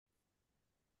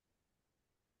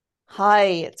Hi,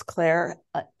 it's Claire,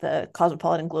 the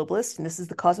Cosmopolitan Globalist, and this is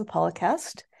the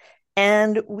Cosmopolicast.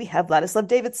 And we have Vladislav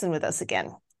Davidson with us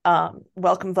again.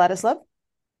 Welcome, Vladislav.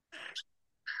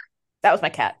 That was my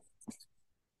cat.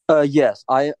 Yes,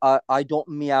 I don't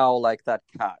meow like that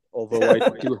cat, although I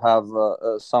do have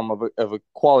some of the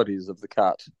qualities of the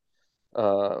cat,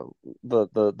 uh,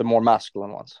 the more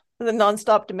masculine ones. The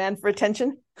nonstop demand for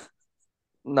attention.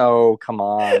 No, come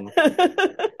on.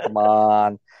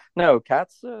 No,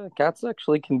 cats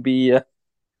actually can be.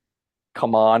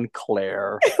 Come on,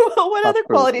 Claire. Well, what Not other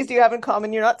true. qualities do you have in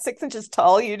common? You're not 6 inches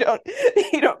tall. You don't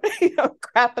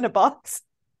crap in a box.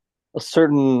 A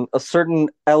certain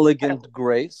elegant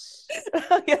grace,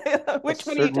 Yeah, yeah. a Which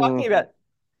one are you certain talking about?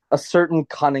 a certain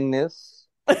cunningness,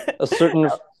 a certain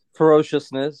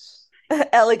ferociousness.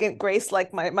 Elegant grace,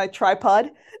 like my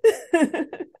tripod.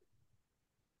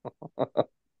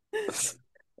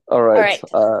 All All right.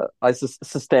 right. I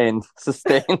sustained,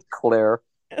 Claire.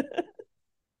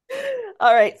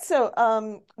 All right,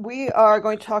 so we are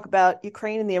going to talk about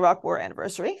Ukraine and the Iraq War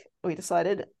anniversary. We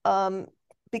decided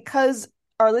because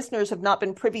our listeners have not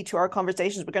been privy to our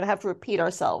conversations, we're going to have to repeat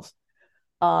ourselves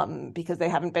because they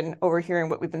haven't been overhearing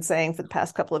what we've been saying for the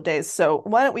past couple of days. So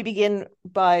why don't we begin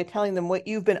by telling them what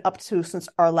you've been up to since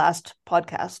our last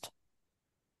podcast?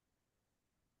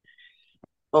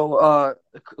 Oh,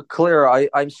 Claire,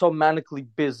 I'm so manically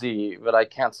busy that I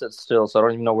can't sit still, so I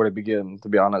don't even know where to begin, to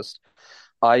be honest.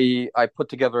 I put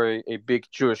together a big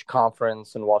Jewish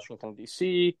conference in Washington,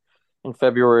 D.C. in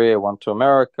February. I went to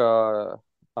America.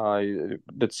 I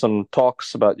did some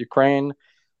talks about Ukraine.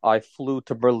 I flew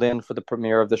to Berlin for the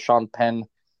premiere of the Sean Penn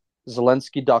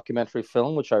Zelensky documentary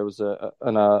film, which I was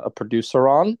a producer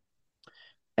on.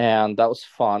 And that was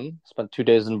fun. Spent 2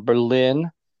 days in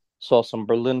Berlin, saw some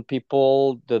Berlin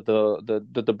people, did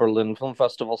the Berlin Film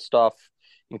Festival stuff,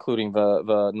 including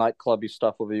the nightclubby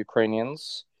stuff with the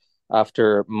Ukrainians.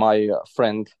 After my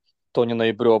friend Tonya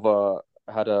Noibrova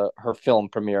had her film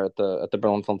premiere at the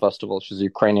Berlin Film Festival. She's a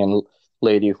Ukrainian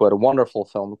lady who had a wonderful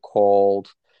film called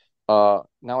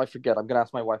now I forget. I'm gonna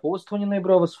ask my wife. What was Tonya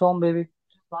Noibrova's film, baby?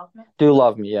 Do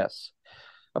Love Me, yes,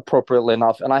 appropriately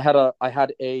enough. And I had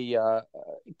a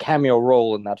cameo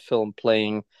role in that film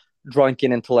playing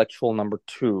drunken intellectual number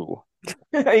two.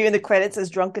 Are you in the credits as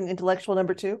drunken intellectual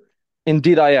number two?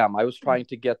 Indeed, I am. I was trying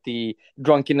to get the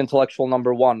drunken intellectual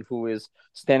number one, who is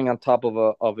standing on top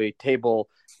of a table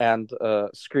and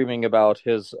screaming about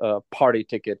his party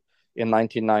ticket in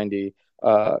 1990,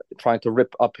 trying to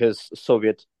rip up his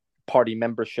Soviet party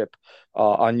membership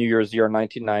on New Year's Year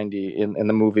 1990 in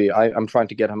the movie. I'm trying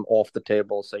to get him off the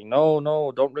table, saying, "No,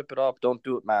 no, don't rip it up, don't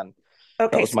do it, man." That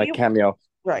Okay, was so my you cameo.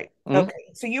 right. Mhm. Okay,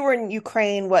 so you were in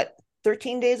Ukraine, what,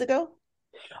 13 days ago?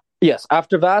 Yes,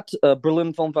 after that,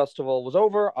 Berlin Film Festival was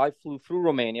over. I flew through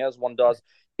Romania, as one does,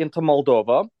 into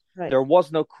Moldova. Right. There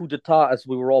was no coup d'etat, as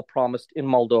we were all promised in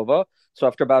Moldova. So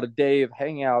after about a day of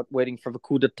hanging out, waiting for the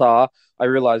coup d'etat, I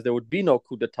realized there would be no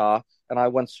coup d'etat, and I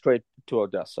went straight to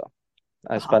Odessa.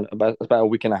 I Uh-huh. spent about a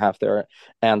week and a half there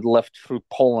and left through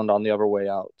Poland on the other way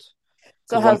out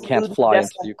So because one how's the can't mood in fly into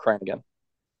Odessa? Ukraine again.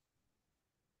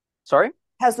 Sorry?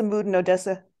 How's the mood in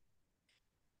Odessa?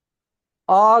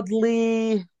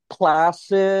 Oddly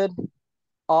placid,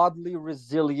 oddly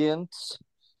resilient,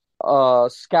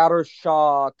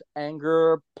 scattershot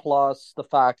anger, plus the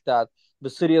fact that the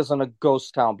city isn't a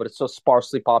ghost town, but it's so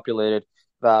sparsely populated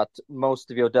that most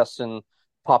of the Odessan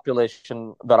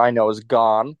population that I know is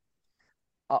gone.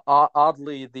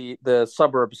 Oddly, the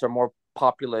suburbs are more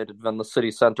populated than the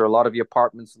city center. A lot of the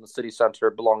apartments in the city center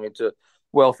belonging to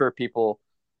welfare people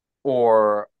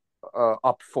or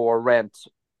up for rent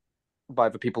by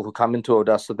the people who come into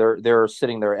Odessa. They're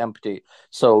sitting there empty.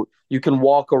 So you can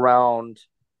walk around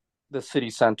the city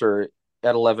center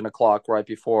at 11 o'clock right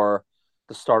before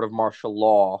the start of martial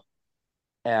law,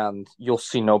 and you'll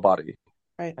see nobody.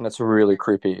 Right, And it's really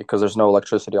creepy because there's no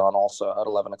electricity on also at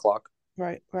 11 o'clock.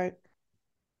 right, right.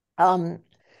 Um,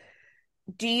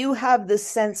 do you have the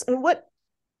sense, and what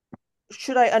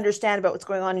should I understand about what's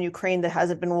going on in Ukraine that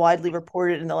hasn't been widely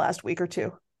reported in the last week or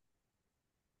two?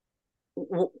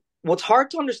 What's hard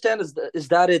to understand is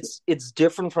that it's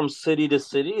different from city to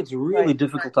city. It's really Right,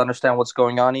 difficult to understand what's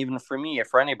going on, even for me or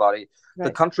for anybody. The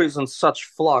right. country is in such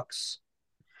flux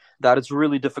that it's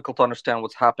really difficult to understand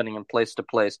what's happening in place to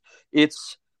place.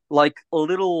 It's like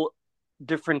little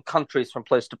different countries from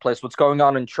place to place. What's going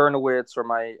on in Chernowitz, where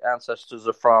my ancestors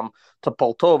are from, to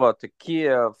Poltova, to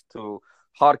Kiev, to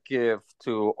Kharkiv,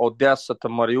 to Odessa, to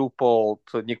Mariupol,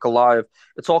 to Nikolaev.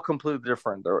 It's all completely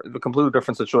different. They're completely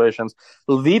different situations.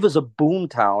 Lviv is a boom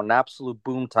town, an absolute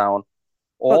boom town.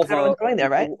 Well, All 'cause everyone's the going there,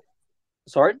 right?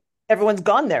 sorry, Everyone's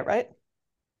gone there, right?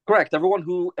 Correct. Everyone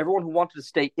who wanted to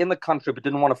stay in the country but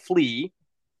didn't want to flee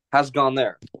has gone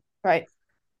there. Right.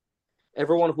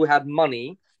 Everyone who had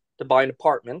money to buy an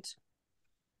apartment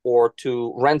or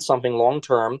to rent something long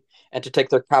term and to take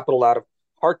their capital out of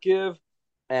Kharkiv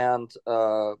and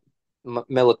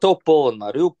Melitopol and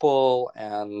Mariupol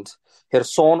and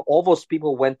Kherson, all those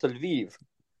people went to Lviv.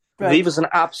 Right. Lviv is an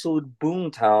absolute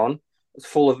boom town. It's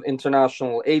full of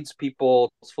international AIDS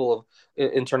people. It's full of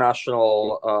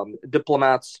international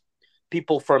diplomats,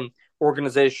 people from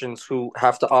organizations who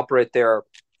have to operate there,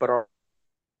 but are.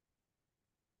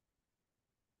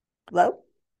 Hello?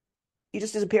 You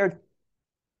just disappeared.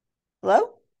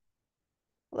 Hello?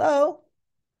 Hello?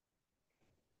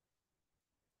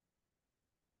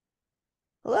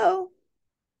 Hello?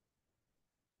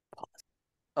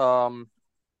 Um,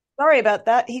 Sorry about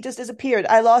that. He just disappeared.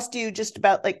 I lost you just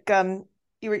about like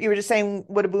you were just saying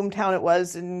what a boom town it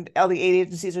was and all the aid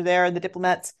agencies are there and the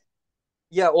diplomats.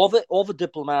 yeah, all the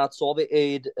diplomats, all the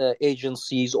aid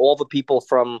agencies, all the people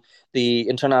from the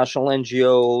international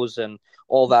NGOs and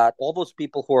all that, all those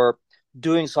people who are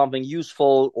doing something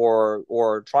useful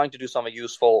or trying to do something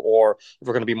useful, or if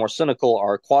we're going to be more cynical,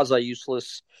 are quasi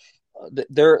useless.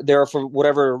 They're for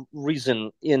whatever reason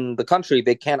in the country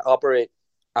they can't operate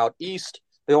out east.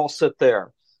 They all sit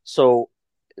there. So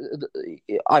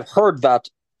I've heard that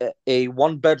a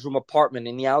one bedroom apartment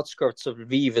in the outskirts of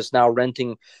Lviv is now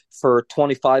renting for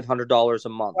 $2,500 a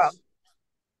month, Wow.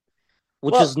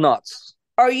 which Well, is nuts.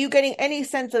 are you getting any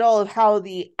sense at all of how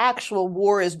the actual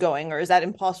war is going, or is that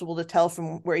impossible to tell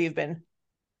from where you've been?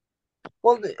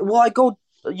 Well, I go.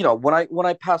 When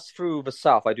I pass through the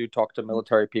south, I do talk to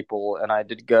military people, and I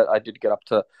did get up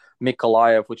to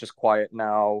Mykolaiv, which is quiet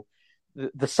now.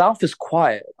 The south is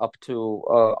quiet up to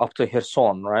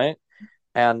Kherson, right?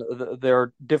 And there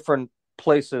are different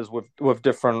places with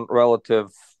different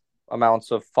relative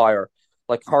amounts of fire.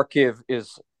 Like Kharkiv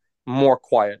is more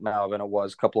quiet now than it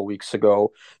was a couple of weeks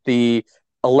ago. The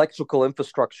electrical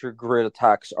infrastructure grid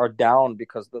attacks are down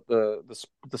because the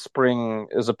spring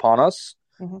is upon us,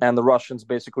 Mhm. and the Russians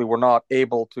basically were not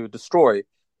able to destroy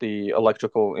the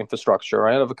electrical infrastructure,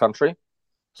 right, of the country.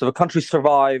 So the country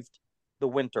survived the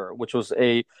winter, which was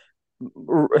a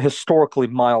historically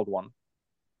mild one.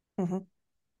 Mhm.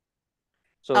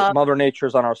 So Mother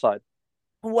Nature's on our side.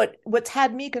 What's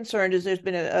had me concerned is there's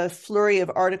been a flurry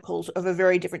of articles of a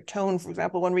very different tone. For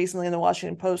example, one recently in the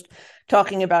Washington Post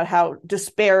talking about how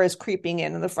despair is creeping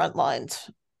in the front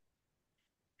lines.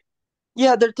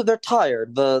 Yeah, they're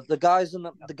tired. The guys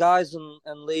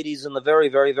and ladies in the very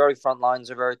very very front lines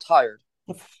are very tired.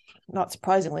 Not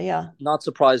surprisingly, yeah. Not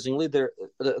surprisingly,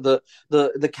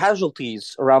 the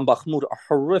casualties around Bakhmut are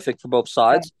horrific for both Yeah.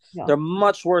 sides. Yeah. They're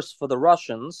much worse for the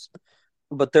Russians,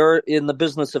 but they're in the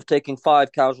business of taking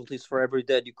five casualties for every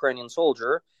dead Ukrainian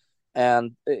soldier,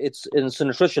 and it's an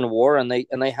attrition war, and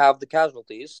they have the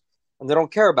casualties, and they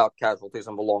don't care about casualties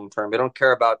in the long term. They don't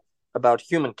care about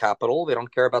human capital. They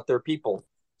don't care about their people,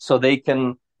 so they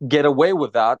can get away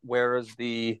with that. Whereas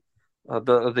the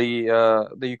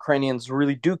Ukrainians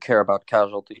really do care about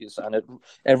casualties, and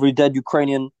every dead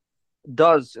Ukrainian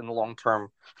does in the long term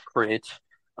create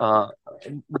uh,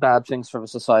 bad things for the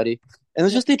society. And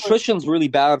it's Yeah, just the of course. attrition's really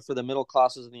bad for the middle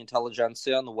classes and the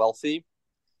intelligentsia and the wealthy.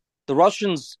 The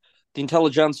Russians, the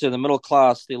intelligentsia, the middle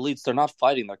class, the elites, they're not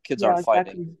fighting. Their kids Yeah, aren't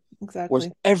fighting. exactly. Whereas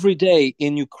Exactly. every day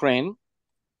in Ukraine,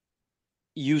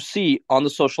 you see on the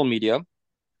social media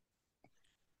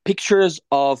pictures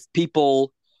of people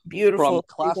from Beautiful.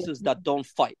 classes that don't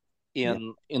fight Yeah.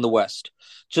 in the West.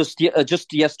 Just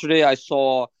yesterday, I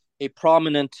saw a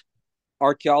prominent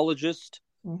archaeologist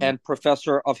Hmm. and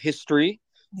professor of history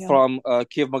Yeah. from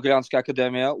Kiev Mogilyansky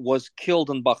Academia was killed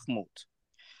in Bakhmut.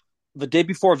 The day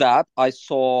before that, I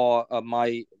saw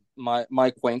my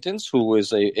acquaintance, who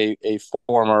is a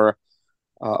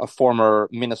former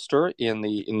minister in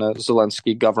the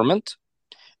Zelensky government,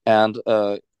 and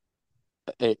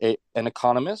an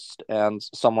economist and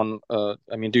someone.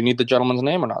 I mean, do you need the gentleman's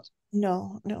name or not?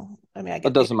 No, no. I mean, I It get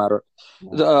paid. doesn't matter.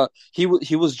 No. He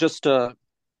was just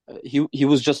he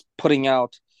was just putting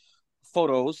out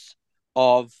photos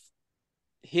of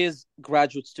his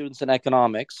graduate students in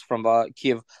economics from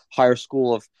Kiev Higher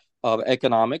School of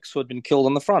Economics who had been killed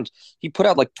on the front. He put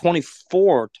out like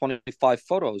 24, 25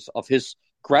 photos of his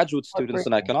graduate students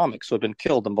in Heartbreaking. economics who had been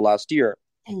killed in the last year.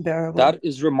 Unbearable. That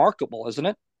is remarkable, isn't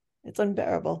it? It's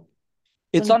unbearable.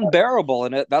 It's It's unbearable. unbearable,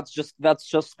 and that's just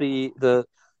the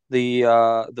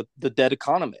dead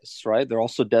economists, right? They're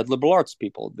also dead liberal arts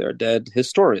people. They're dead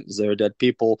historians. They're dead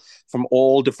people from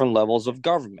all different levels of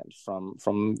government,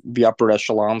 from the upper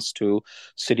echelons to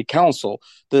city council.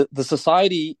 The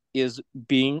society is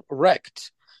being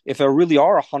wrecked, if there really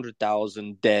are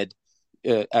 100,000 dead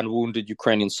and wounded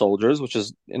Ukrainian soldiers, which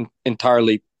is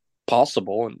entirely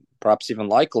possible and perhaps even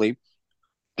likely,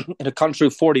 in a country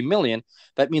of 40 million,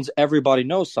 that means everybody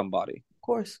knows somebody. Of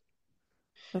course.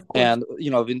 Of course. And,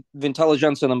 the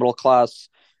intelligence in the middle class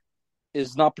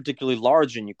is not particularly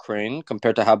large in Ukraine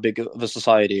compared to how big of a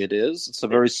society it is. It's a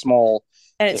very small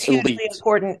And it's hugely elite.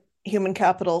 important human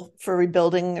capital for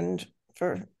rebuilding and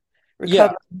for Yeah,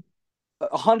 recovery.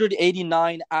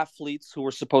 189 athletes who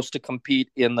were supposed to compete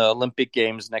in the Olympic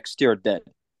Games next year dead.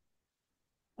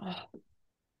 Oh,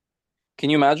 Can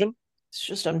you imagine? it's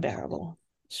just unbearable.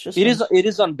 It's just It un- is it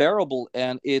is unbearable,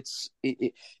 and it's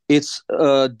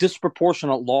a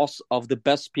disproportionate loss of the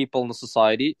best people in the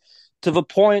society, to the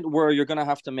point where you're going to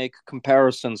have to make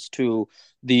comparisons to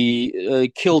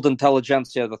the killed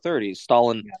intelligentsia of the 30s.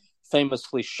 Stalin Yeah,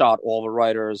 famously shot all the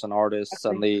writers and artists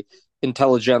and exactly. the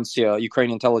intelligentsia,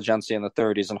 Ukrainian intelligentsia in the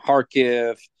 30s in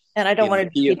Kharkiv, And I don't in want it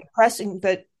to be Kiev. depressing,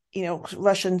 but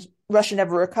Russia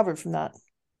never recovered from that.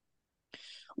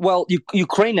 Well,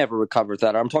 Ukraine never recovered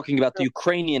that. I'm talking about the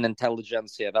Ukrainian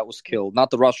intelligentsia that was killed,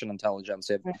 not the Russian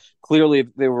intelligentsia. Clearly,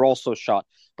 they were also shot.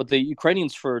 But the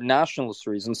Ukrainians, for nationalist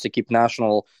reasons, to keep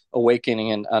national awakening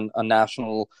and a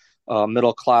national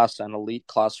middle class and elite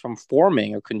class from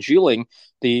forming or congealing,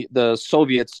 the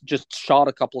Soviets just shot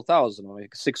a couple of thousand,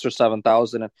 like 6 or 7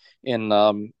 thousand in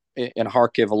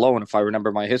Kharkiv alone, if I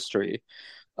remember my history.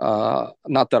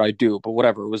 Not that I do, but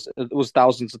whatever. It was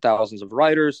thousands and thousands of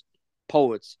writers,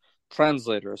 poets,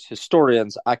 translators,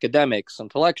 historians, academics,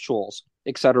 intellectuals,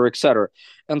 etc., etc.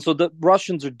 And so the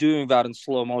Russians are doing that in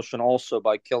slow motion also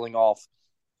by killing off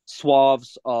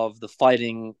swaths of the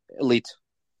fighting elite.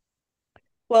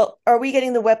 Well, are we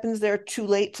getting the weapons there too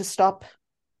late to stop?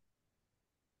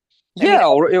 I mean, Yeah,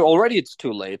 already it's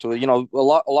too late. A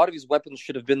lot of these weapons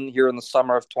should have been here in the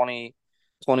summer of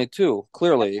 2022.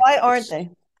 Clearly, why aren't it's they?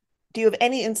 Do you have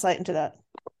any insight into that?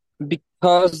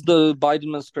 because the Biden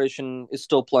administration is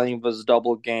still playing this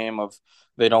double game of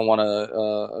they don't want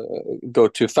to go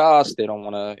too fast. They don't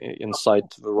want to incite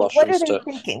the What are Russians they to.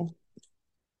 thinking?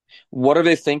 What are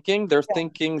they thinking? They're Yeah.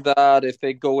 thinking that if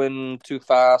they go in too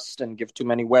fast and give too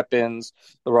many weapons,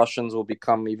 the Russians will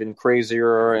become even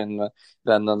crazier, and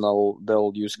then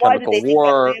they'll use Why do chemical they think that? Do they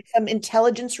war. have some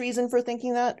intelligence reason for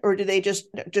thinking that, or do they just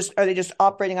are they just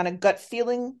operating on a gut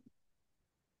feeling?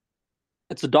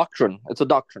 It's a doctrine. It's a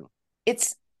doctrine.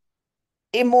 It's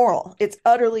immoral. It's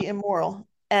utterly immoral.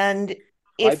 And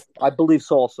I if I believe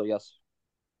so. Also, yes.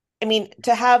 I mean,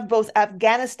 to have both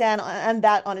Afghanistan and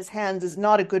that on his hands is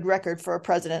not a good record for a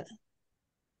president.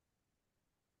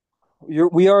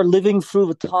 We are living through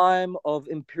the time of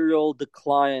imperial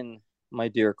decline, my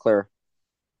dear Claire.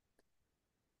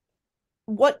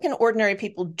 What can ordinary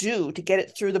people do to get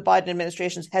it through the Biden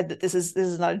administration's head that this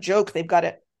is not a joke? They've got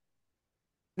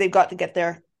to get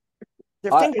their I,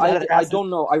 fingers out I of their I asses.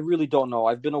 don't know. I really don't know.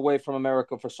 I've been away from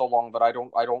America for so long that I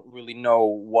don't really know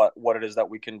what it is that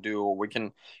we can do. We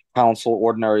can counsel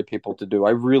ordinary people to do.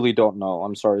 I really don't know.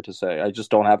 I'm sorry to say. I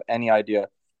just don't have any idea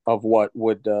of what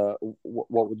would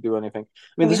do anything.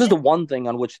 I I mean, this mean, is the one thing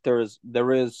on which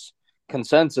there is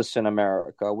consensus in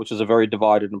America, which is a very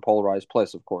divided and polarized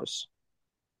place, of course.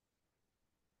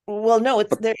 well, no,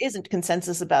 But there isn't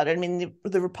consensus about it. I mean,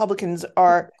 the Republicans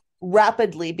are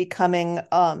rapidly becoming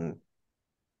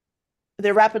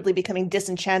they're rapidly becoming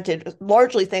disenchanted,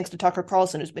 largely thanks to Tucker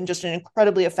Carlson, who's been just an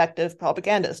incredibly effective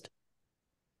propagandist.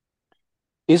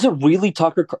 is it really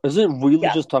Tucker? Is it really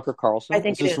Yeah, just Tucker I Carlson?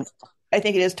 think Is it this is. I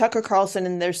think it is Tucker Carlson,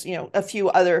 and there's a few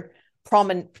other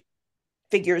prominent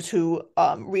figures who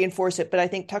reinforce it. But I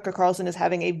think Tucker Carlson is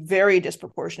having a very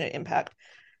disproportionate impact,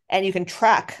 and you can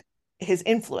track his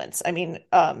influence. I mean,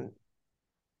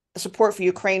 support for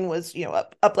Ukraine was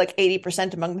up like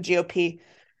 80% among the GOP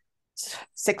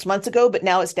 6 months ago, but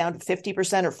now it's down to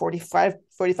 50% or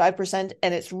 45%,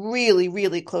 and it's really,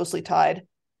 really closely tied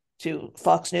to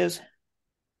Fox News.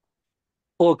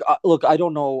 Look, I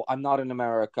don't know. I'm not in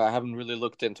America. I haven't really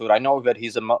looked into it. I know that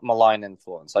he's a malign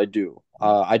influence. I do.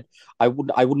 I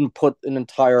wouldn't put an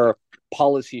entire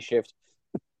policy shift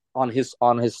on his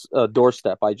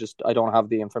doorstep. I don't have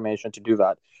the information to do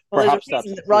that. Well, there's a Perhaps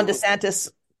reason that's that Ron true.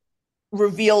 DeSantis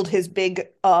revealed his big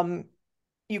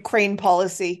Ukraine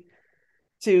policy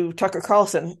to Tucker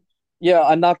Carlson. Yeah,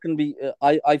 I'm not going to be.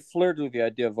 I flirted with the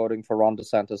idea of voting for Ron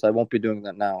DeSantis. I won't be doing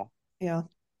that now. Yeah,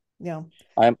 yeah.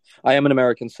 I am an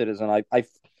American citizen.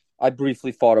 I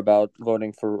briefly thought about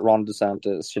voting for Ron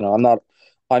DeSantis.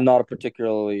 I'm not a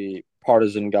particularly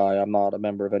partisan guy. I'm not a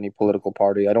member of any political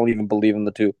party. I don't even believe in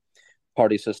the two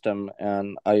party system,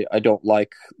 and I don't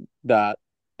like that.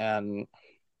 And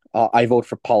I vote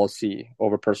for policy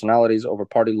over personalities, over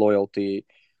party loyalty.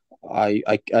 I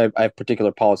have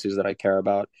particular policies that I care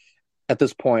about. At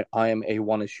this point, I am a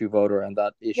one issue voter, and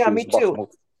that Yeah, issue me is too.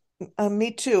 Bakhmut.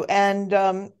 Me too. And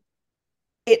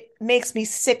it makes me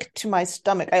sick to my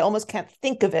stomach. I almost can't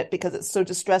think of it because it's so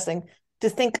distressing to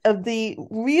think of the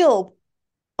real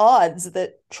odds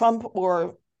that Trump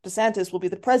or DeSantis will be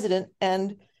the president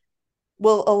and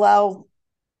will allow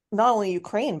not only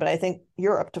Ukraine, but I think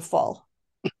Europe to fall.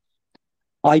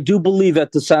 I do believe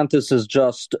that DeSantis is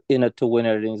just in it to win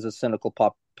it, and he's a cynical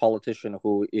politician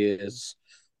who is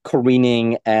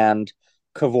careening and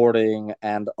cavorting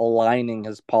and aligning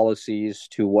his policies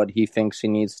to what he thinks he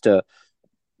needs to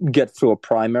get through a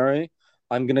primary.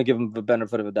 I'm going to give him the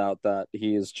benefit of the doubt that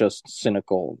he is just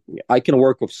cynical. I can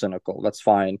work with cynical. That's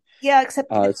fine. Yeah, except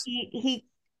that It's, he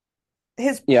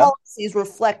his yeah. policies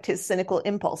reflect his cynical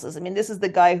impulses. I mean, this is the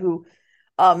guy who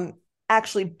um,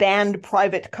 actually banned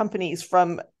private companies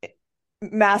from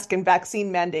mask and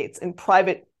vaccine mandates and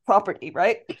private property,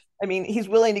 right? I mean, he's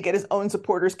willing to get his own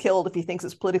supporters killed if he thinks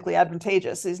it's politically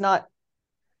advantageous. He's not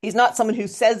someone who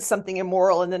says something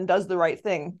immoral and then does the right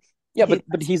thing. Yeah, He,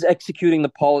 but he's executing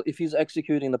if he's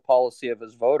executing the policy of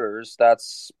his voters,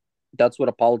 that's what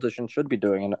a politician should be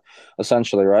doing, and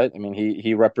essentially, right? I mean,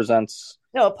 he represents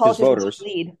no, a his politician should voters.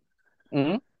 lead.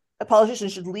 Mm-hmm. A politician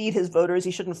should lead his voters.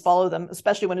 He shouldn't follow them,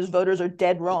 especially when his voters are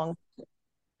dead wrong.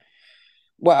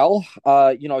 Well,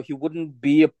 he wouldn't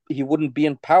be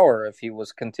in power if he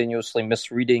was continuously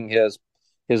misreading his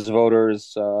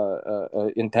voters'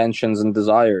 intentions and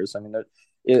desires. I mean,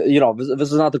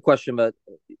 this is not the question that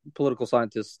political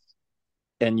scientists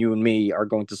and you and me are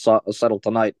going to settle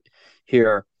tonight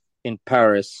here in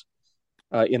Paris,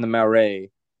 in the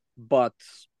Marais. But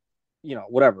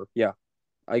whatever. Yeah,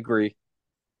 I agree.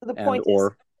 The And point is,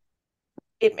 or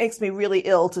it makes me really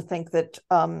ill to think that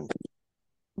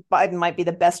Biden might be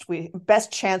the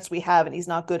best chance we have, and he's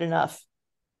not good enough.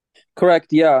 correct.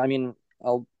 Yeah, I mean,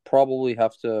 I'll probably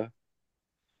have to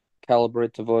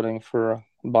calibrate to voting for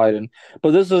Biden.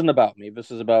 But this isn't about me.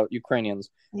 This is about Ukrainians.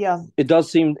 Yeah, It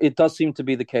does seem to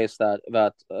be the case that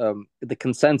the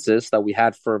consensus that we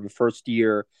had for the first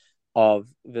year of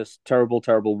this terrible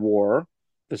war,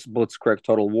 this blitzkrieg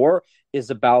total war, is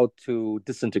about to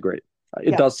disintegrate.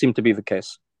 It yeah, does seem to be the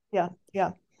case. yeah,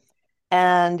 yeah.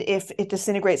 And if it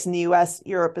disintegrates in the US,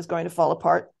 Europe is going to fall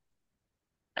apart.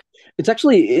 It's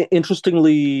actually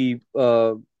interestingly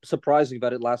surprising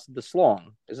that it lasted this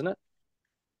long, isn't it?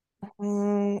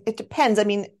 It depends. I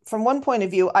mean, from one point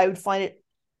of view, I would find it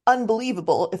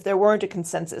unbelievable if there weren't a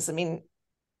consensus. I mean,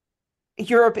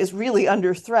 Europe is really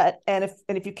under threat, and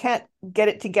if you can't get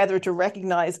it together to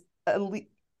recognize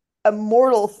a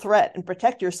mortal threat and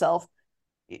protect yourself,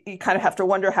 you kind of have to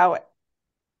wonder how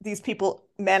these people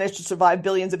managed to survive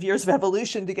billions of years of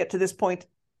evolution to get to this point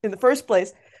in the first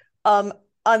place. Um,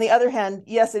 on the other hand,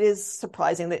 yes, it is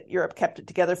surprising that Europe kept it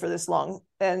together for this long,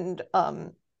 and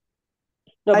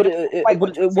No, I but don't know quite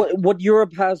what to expect. what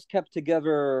Europe has kept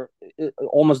together, it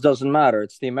almost doesn't matter.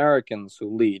 It's the Americans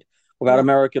who lead. Without Mm,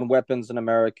 American weapons and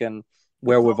American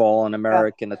wherewithal and yeah,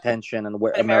 American attention and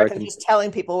where Americans American, just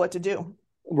telling people what to do.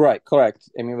 right, correct.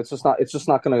 I mean, it's just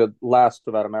not going to last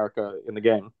without America in the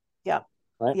game, Yeah,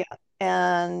 right? yeah,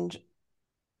 and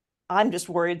I'm just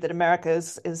worried that America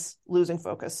is losing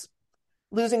focus,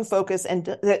 and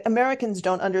that Americans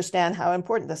don't understand how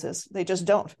important this is. They just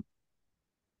don't.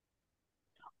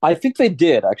 I think they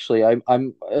did actually.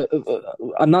 I'm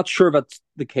not sure that's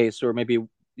the case, or maybe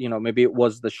it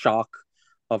was the shock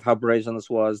of how brazen this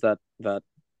was that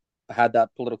had that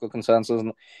political consensus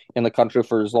in the country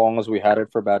for as long as we had it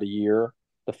for about a year,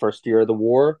 the first year of the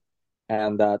war,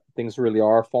 and that things really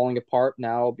are falling apart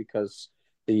now because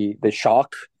the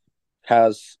shock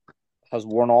has has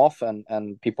worn off,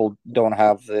 and people don't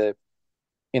have the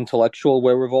intellectual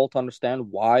wherewithal to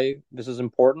understand why this is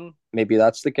important. Maybe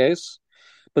that's the case.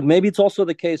 But maybe it's also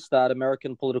the case that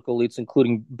American political elites,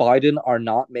 including Biden, are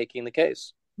not making the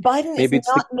case. Biden is Maybe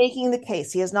it's the not making the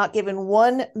case. He has not given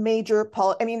one major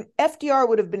I mean, FDR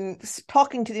would have been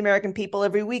talking to the American people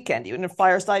every weekend, even in a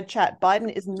fireside chat.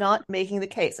 Biden is not making the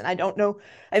case. And I don't know.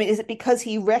 I mean, is it because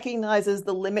he recognizes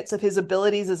the limits of his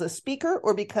abilities as a speaker,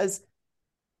 or because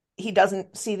he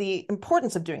doesn't see the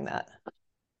importance of doing that?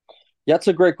 That's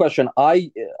a great question.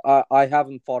 I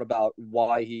haven't thought about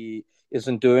why he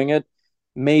isn't doing it.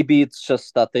 Maybe it's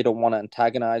just that they don't want to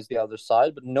antagonize the other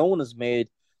side, but no one has made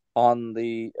on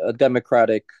the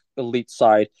Democratic elite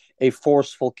side a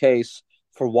forceful case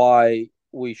for why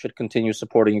we should continue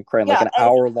supporting Ukraine, like Yeah, an and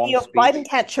if hour long if Biden speech.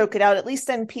 can't choke it out, at least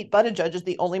send Pete Buttigieg as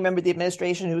the only member of the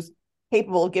administration who's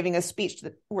capable of giving a speech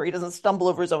where he doesn't stumble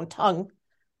over his own tongue.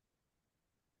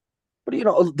 But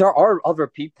there are other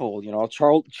people.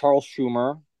 Charles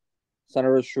Schumer,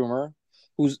 Senator Schumer,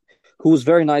 who's who was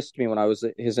very nice to me when I was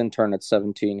his intern at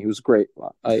 17. He was great.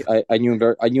 I knew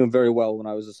him very well when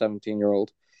I was a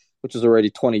 17-year-old, which is already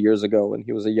 20 years ago, and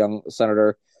he was a young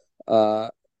senator. Uh,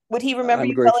 Would he remember I'm a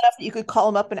you well great. enough that you could call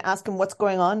him up and ask him what's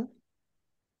going on?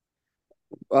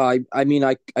 I mean,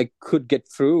 I could get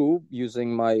through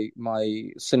using my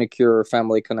sinecure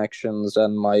family connections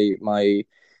and my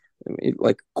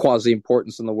like quasi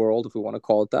importance in the world, if we want to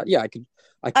call it that. Yeah, I could.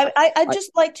 I I'd I,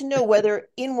 just like to know whether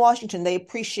in Washington they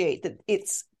appreciate that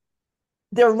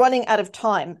they're running out of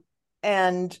time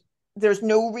and there's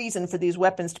no reason for these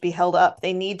weapons to be held up.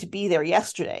 They need to be there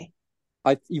yesterday.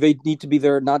 they need to be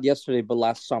there not yesterday, but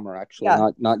last summer actually, Yeah.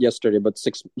 not yesterday, but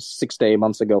six to 8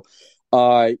 months ago.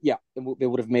 Yeah, they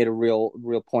would have made a real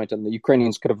point, and the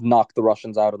Ukrainians could have knocked the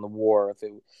Russians out in the war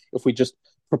if we just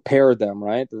prepared them,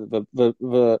 right?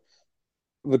 The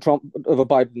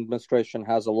Biden administration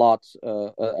has a lot,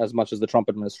 as much as the Trump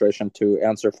administration, to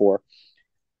answer for,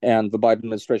 and the Biden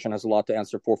administration has a lot to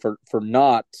answer for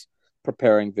not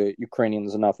preparing the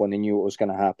Ukrainians enough when they knew what was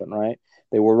going to happen. Right?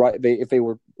 They were right. If they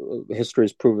were, history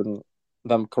has proven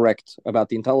them correct about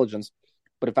the intelligence.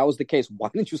 But if that was the case, why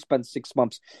didn't you spend 6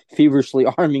 months feverishly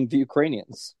arming the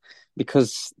Ukrainians?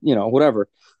 Because whatever.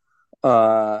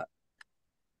 Uh,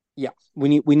 yeah, we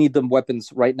need them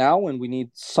weapons right now, and we need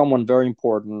someone very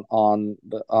important on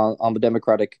the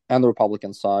Democratic and the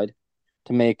Republican side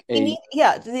to make We need, a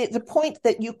yeah, the point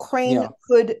that Ukraine yeah.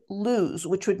 could lose,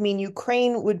 which would mean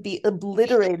Ukraine would be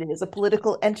obliterated as a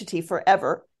political entity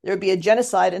forever. There would be a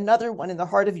genocide, another one in the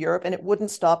heart of Europe, and it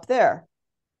wouldn't stop there.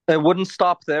 It wouldn't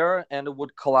stop there, and it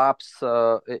would collapse.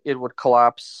 It would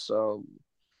collapse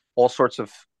all sorts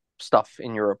of stuff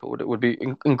in Europe. It would be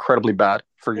incredibly bad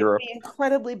for It would Europe. be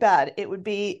incredibly bad. It would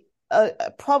be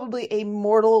probably a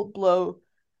mortal blow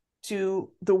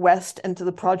to the West and to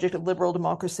the project of liberal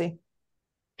democracy.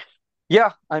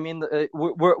 Yeah, I mean,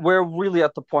 we're really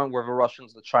at the point where the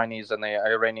Russians, the Chinese, and the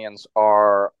Iranians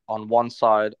are on one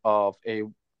side of a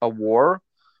war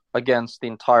against the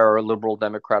entire liberal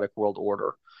democratic world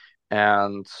order,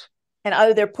 and And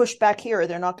either they're pushed back here or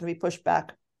they're not going to be pushed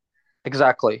back.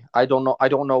 exactly, I don't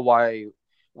know why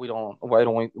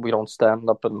don't we don't stand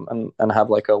up and have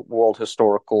like a world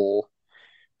historical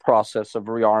process of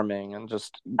rearming and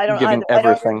just giving I don't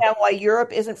everything. understand why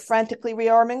Europe isn't frantically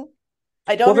rearming.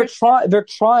 I don't Well, they're understand. try they're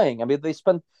trying. I mean, they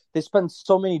spend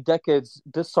so many decades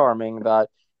disarming that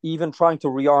even trying to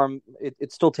rearm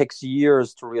it still takes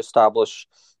years to reestablish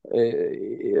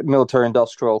a military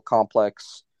industrial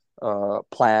complex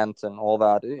plant and all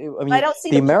that. I I mean, don't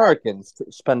see the the plan. Americans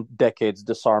spent decades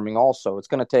disarming also. It's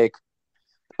going to take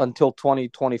until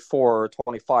 2024 or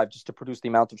 25 just to produce the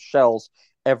amount of shells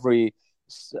every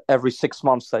every 6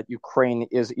 months that Ukraine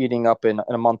is eating up in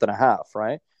a month and a half,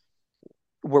 right?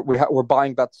 We're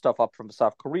buying that stuff up from the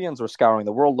South Koreans. We're scouring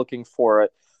the world looking for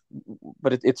it,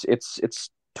 but it's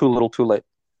too little, too late.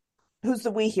 Who's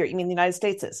the we here? You mean the United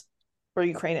States is, or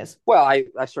Ukraine is? Well, I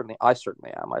certainly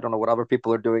am. I don't know what other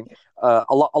people are doing. A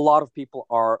lot of people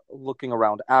are looking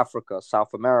around Africa,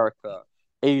 South America,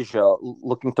 Asia,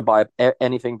 looking to buy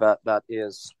anything that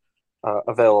is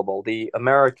available. The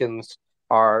Americans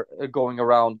are going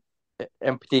around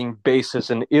emptying bases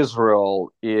in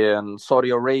Israel, in Saudi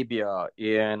Arabia,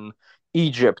 in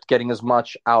Egypt, getting as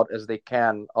much out as they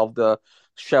can of the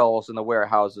shells in the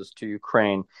warehouses to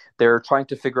Ukraine. They're trying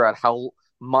to figure out how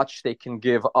much they can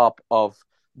give up of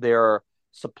their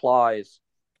supplies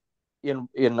in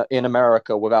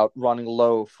America without running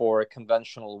low for a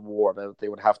conventional war that they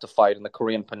would have to fight in the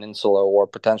Korean Peninsula or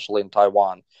potentially in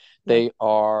Taiwan. Yeah. They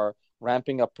are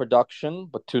ramping up production,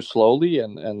 but too slowly,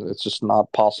 and it's just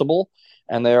not possible.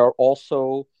 And they are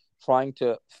also trying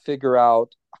to figure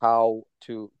out how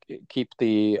to keep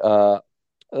the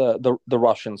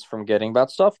Russians from getting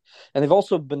that stuff. And they've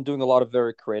also been doing a lot of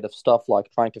very creative stuff,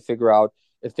 like trying to figure out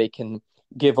if they can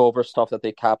give over stuff that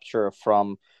they capture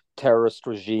from terrorist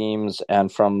regimes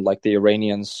and from like the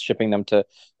Iranians, shipping them to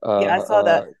Yeah, I saw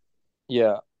that.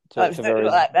 yeah, to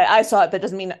various. I saw it, but it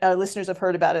doesn't mean our listeners have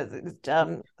heard about it.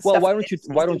 Well, Stuff why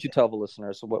don't you tell the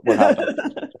listeners what happened?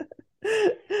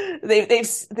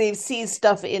 they've seized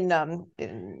stuff in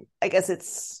I guess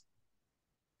it's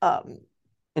um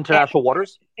International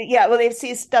waters. yeah, well, they've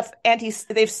seized stuff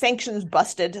they've sanctions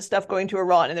busted stuff going to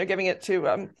Iran and they're giving it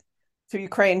to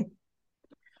Ukraine.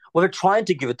 Well, they're trying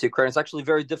to give it to Ukraine. It's actually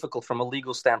very difficult from a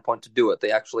legal standpoint to do it.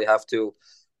 They actually have to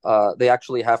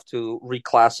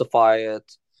reclassify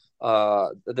it.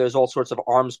 There's all sorts of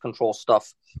arms control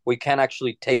stuff. We can't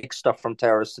actually take stuff from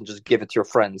terrorists and just give it to your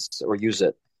friends or use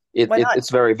it. Why not? It's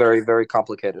very, very, very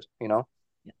complicated.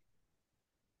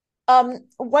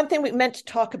 One thing we meant to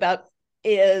talk about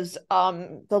is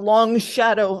the long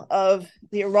shadow of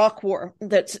the Iraq War.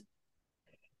 That's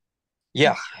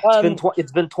Yeah, um,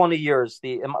 it's been 20 years.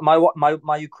 The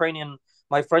my Ukrainian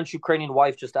my French Ukrainian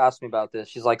wife just asked me about this.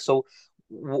 She's like, "So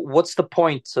what's the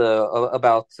point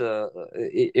about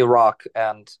Iraq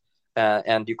and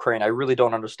Ukraine? I really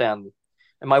don't understand."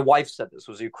 And my wife said this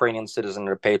was a Ukrainian citizen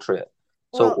and a patriot.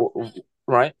 well, So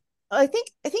right? I think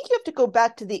you have to go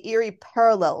back to the eerie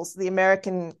parallels, the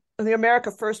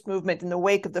America First movement in the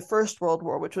wake of the First World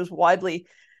War, which was widely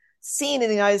seen in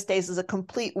the United States as a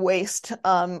complete waste.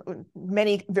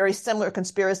 Many very similar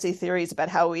conspiracy theories about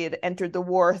how we had entered the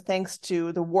war thanks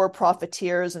to the war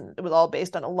profiteers, and it was all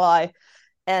based on a lie,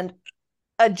 and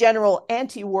a general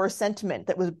anti-war sentiment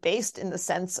that was based in the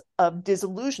sense of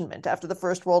disillusionment after the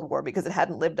First World War because it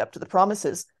hadn't lived up to the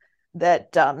promises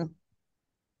that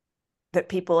that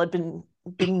people had been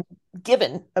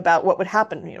given about what would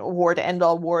happen. A war to end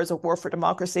all wars, a war for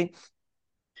democracy.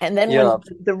 And then when Yeah,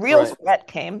 the real right. threat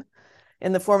came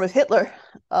in the form of Hitler,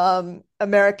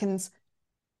 Americans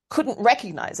couldn't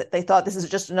recognize it. They thought this is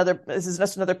just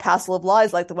another passel of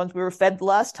lies like the ones we were fed the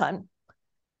last time.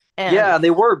 And Yeah, they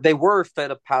were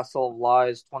fed a passel of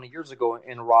lies 20 years ago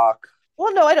in Iraq,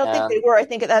 well, no, I don't think they and were. I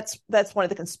think that's one of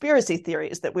the conspiracy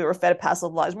theories that we were fed a passel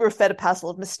of lies. We were fed a passel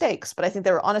of mistakes, but I think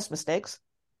they were honest mistakes.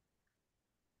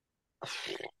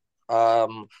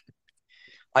 um,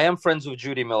 I am friends with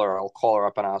Judy Miller. I'll call her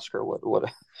up and ask her what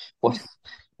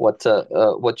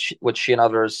what she and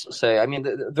others say. I mean,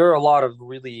 there are a lot of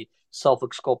really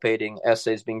self-exculpating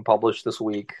essays being published this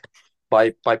week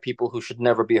by people who should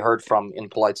never be heard from in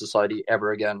polite society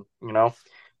ever again.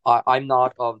 I'm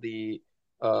not of the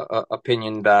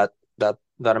opinion that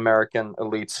American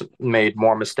elites made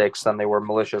more mistakes than they were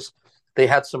malicious. They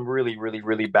had some really, really,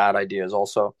 really bad ideas.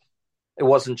 Also, it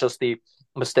wasn't just the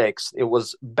mistakes; it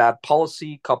was bad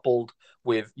policy coupled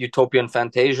with utopian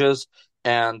fantasias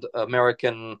and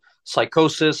American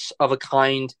psychosis of a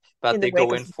kind that In the they wake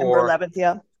go of in September for. 11th.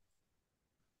 Yeah.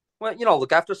 Well,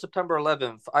 look, after September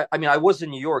 11th, I mean, I was in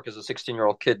New York as a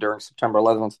 16-year-old kid during September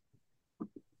 11th.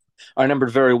 I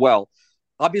remembered very well.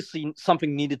 Obviously,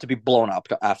 something needed to be blown up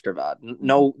after that.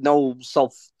 No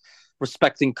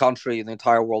self-respecting country in the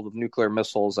entire world with nuclear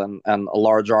missiles and a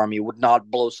large army would not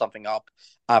blow something up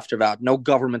after that. No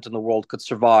government in the world could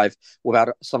survive without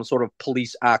some sort of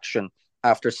police action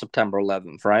after September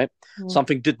 11th, right? Mm.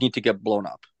 Something did need to get blown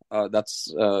up.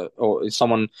 Or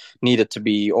someone needed to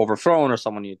be overthrown, or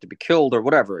someone needed to be killed, or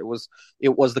whatever. It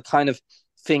was the kind of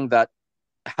thing that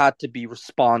had to be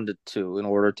responded to in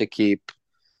order to keep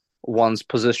one's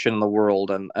position in the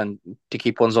world and to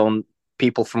keep one's own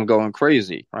people from going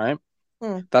crazy, right?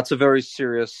 Mm. That's a very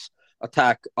serious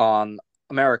attack on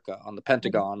America, on the Mm.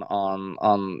 Pentagon,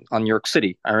 on New York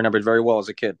City. I remember it very well as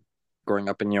a kid, growing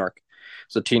up in New York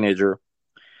as a teenager.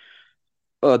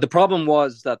 The problem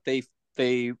was that they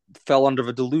fell under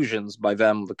the delusions by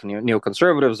them, the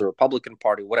neoconservatives, the Republican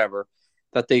Party, whatever,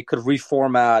 that they could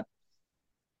reformat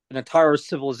an entire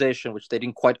civilization which they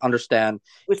didn't quite understand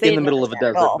Which they in the didn't middle of a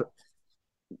understand at desert. all.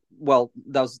 Well,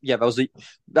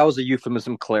 that was a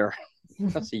euphemism, Claire.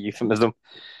 That's a euphemism.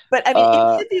 But I mean, it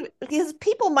Uh, should be because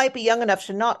people might be young enough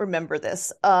to not remember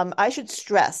this. I should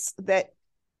stress that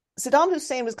Saddam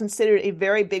Hussein was considered a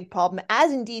very big problem,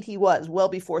 as indeed he was, well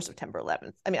before September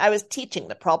 11th. I mean, I was teaching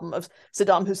the problem of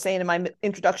Saddam Hussein in my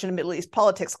introduction to Middle East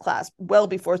politics class well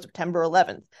before September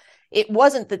 11th. It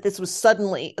wasn't that this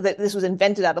was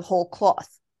invented out of whole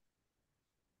cloth.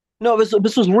 no,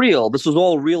 this was real. This was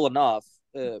all real enough.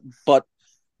 But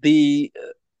the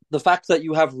the fact that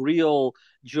you have real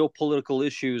geopolitical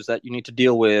issues that you need to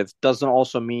deal with doesn't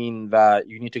also mean that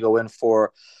you need to go in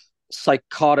for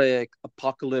psychotic,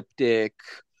 apocalyptic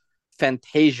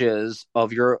fantasias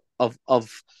of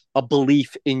a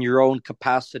belief in your own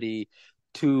capacity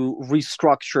to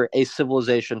restructure a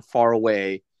civilization far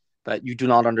away that you do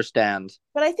not understand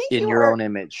But in your own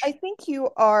image. I think you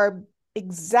are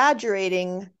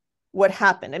exaggerating what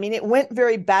happened. I mean, it went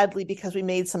very badly because we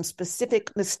made some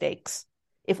specific mistakes.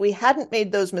 If we hadn't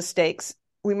made those mistakes,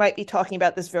 we might be talking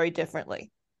about this very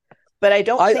differently. But I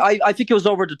don't I, think I, I think it was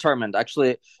overdetermined.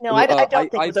 Actually, no, I don't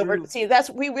think I it was over. agree. See, that's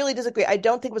we really disagree. I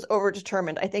don't think it was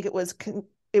overdetermined. I think it was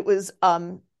it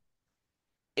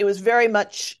was very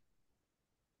much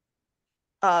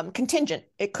contingent.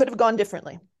 It could have gone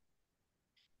differently.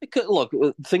 Look,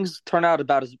 things turn out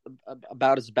about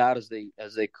as bad as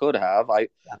they could have.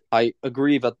 Yeah. I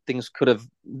agree that things could have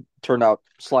turned out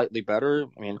slightly better.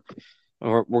 I mean,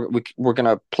 we're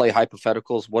gonna play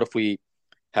hypotheticals. What if we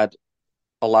had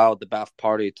allowed the Ba'ath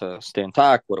Party to stay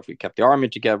intact? What if we kept the army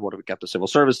together? What if we kept the civil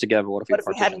service together? What if we What if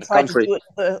we partitioned hadn't the tried to country? do it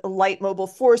with a light mobile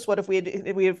force? What if we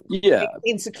had Yeah,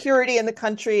 maintained security in the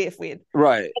country? If we had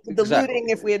right, the looting, exactly.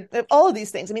 if we had all of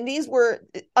these things. I mean, these were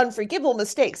unforgivable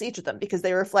mistakes, each of them, because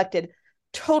they reflected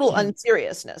total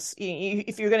unseriousness.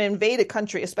 If you're going to invade a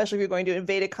country, especially if you're going to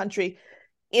invade a country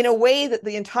in a way that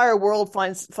the entire world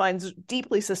finds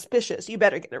deeply suspicious, you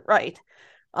better get it right.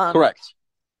 Um, Correct.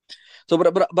 So,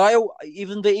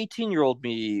 even the 18-year-old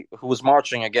me who was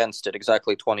marching against it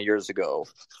exactly 20 years ago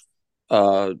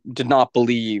did not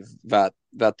believe that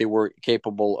they were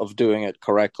capable of doing it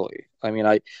correctly. I mean,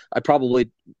 I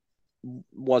probably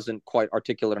wasn't quite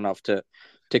articulate enough to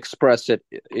express it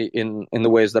in the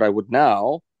ways that I would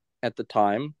now at the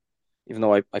time, even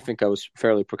though I think I was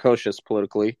fairly precocious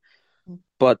politically.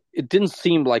 But it didn't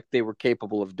seem like they were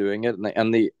capable of doing it,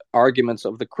 and the arguments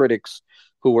of the critics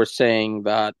who were saying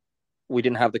that we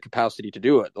didn't have the capacity to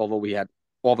do it, although we had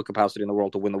all the capacity in the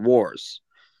world to win the wars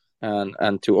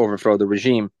and to overthrow the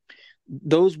regime.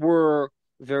 Those were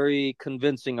very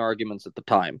convincing arguments at the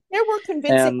time. there were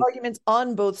convincing And arguments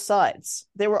on both sides.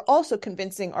 There were also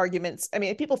convincing arguments. I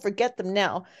mean, people forget them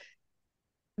now.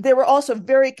 There were also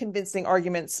very convincing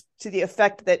arguments to the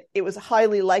effect that it was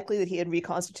highly likely that he had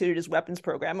reconstituted his weapons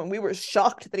program, and we were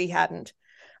shocked that he hadn't.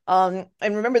 And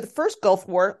remember, the first Gulf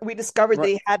War, we discovered that right,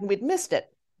 he hadn't. We'd missed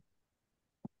it.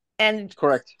 And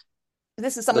correct.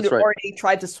 this is someone who That's right. already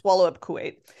tried to swallow up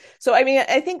Kuwait. So, I mean,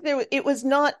 I think it was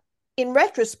not, in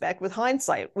retrospect, with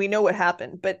hindsight, we know what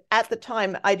happened. But at the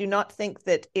time, I do not think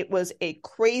that it was a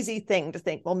crazy thing to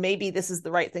think, well, maybe this is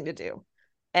the right thing to do.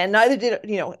 And neither did,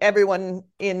 everyone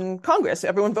in Congress.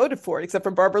 Everyone voted for it except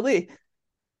for Barbara Lee.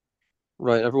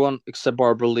 Right. Everyone except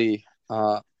Barbara Lee.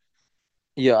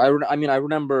 Yeah. I mean, I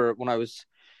remember when I was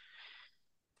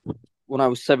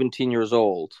 17 years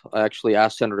old, I actually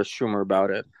asked Senator Schumer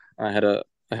about it. I had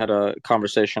a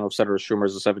conversation with Senator Schumer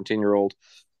as a 17-year-old,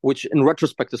 which in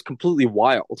retrospect is completely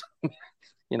wild.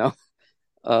 You know,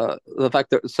 the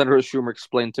fact that Senator Schumer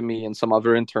explained to me and some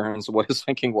other interns what his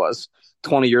thinking was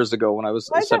 20 years ago when I was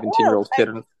Why a is that wild? 17-year-old kid.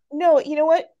 And No, you know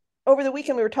what? Over the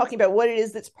weekend, we were talking about what it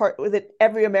is that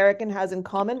every American has in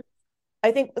common.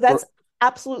 I think that's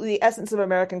absolutely the essence of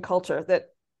American culture,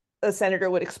 that a senator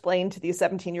would explain to these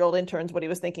 17-year-old interns what he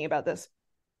was thinking about this.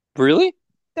 really,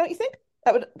 Don't you think?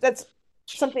 That's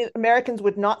something that Americans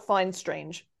would not find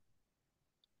strange.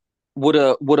 would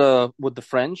the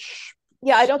French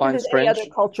Yeah, I don't think find there's any other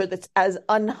strange? culture that's as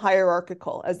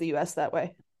unhierarchical as the US that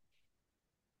way.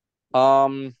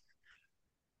 Um,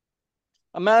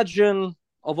 Imagine,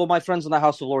 although my friends in the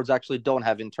House of Lords actually don't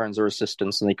have interns or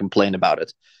assistants, and they complain about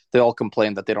it. They all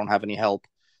complain that they don't have any help.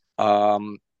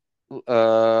 Um,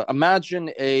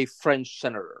 Imagine a French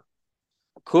senator.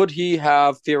 Could he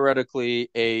have theoretically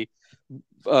a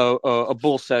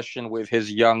bull session with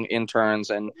his young interns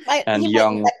and He might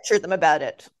young? lecture them about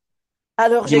it.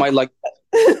 Alors, He might like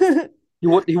j'ai... he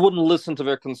wouldn't listen to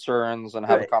their concerns and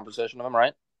have a Right. conversation with them,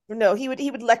 right? No, he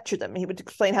would lecture them. He would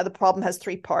explain how the problem has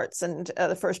three parts, and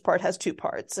the first part has two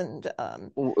parts, and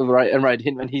Right,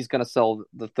 and he's gonna sell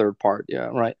the third part. Yeah,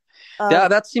 right. Yeah, um,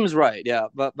 that seems right. Yeah,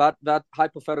 but that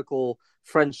hypothetical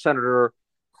French senator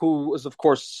who is, of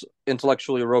course,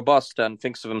 intellectually robust and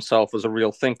thinks of himself as a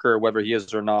real thinker, whether he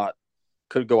is or not,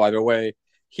 could go either way.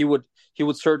 He would he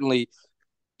would certainly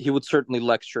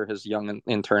lecture his young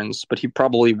interns, but he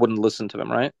probably wouldn't listen to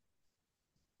them, right?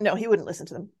 no, he wouldn't listen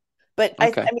to them. But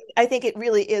Okay. I mean, I think it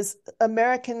really is.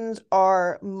 Americans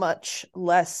are much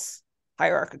less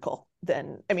hierarchical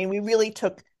than. I mean, we really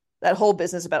took that whole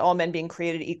business about all men being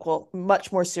created equal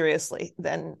much more seriously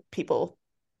than people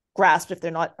grasp if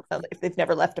they've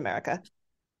never left America.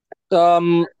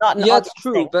 Not an Yeah, it's obvious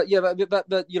true, thing. but yeah, but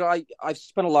I've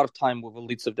spent a lot of time with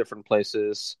elites of different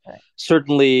places. Right.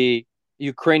 Certainly,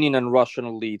 Ukrainian and Russian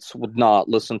elites would not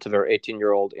listen to their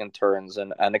 18-year-old interns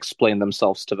and explain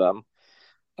themselves to them.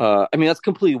 I mean, that's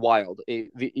completely wild.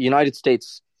 The United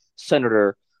States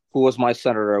senator, who was my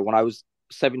senator when I was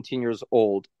 17 years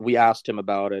old, we asked him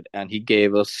about it, and he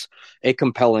gave us a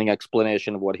compelling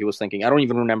explanation of what he was thinking. I don't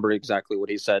even remember exactly what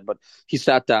he said, but he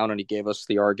sat down and he gave us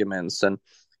the arguments. And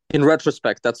in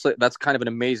retrospect, that's kind of an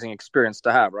amazing experience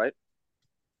to have, right?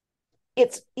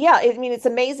 It's yeah, I mean, it's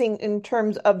amazing in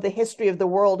terms of the history of the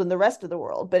world and the rest of the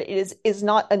world, but it is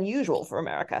not unusual for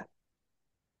America.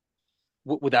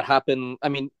 Would that happen? I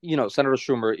mean, Senator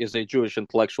Schumer is a Jewish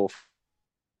intellectual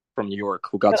from New York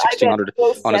who got But I bet 1600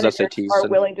 most on his senators SATs, are and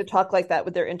willing to talk like that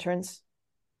with their interns.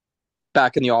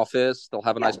 back in the office, they'll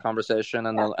have a Yeah, nice conversation,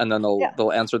 and yeah, then yeah,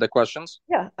 they'll answer their questions.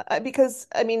 yeah. Because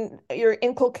I mean, you're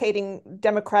inculcating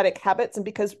democratic habits, and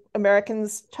because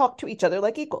Americans talk to each other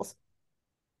like equals.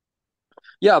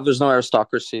 Yeah, there's no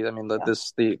aristocracy. I mean,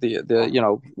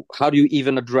 Yeah. how do you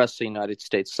even address a United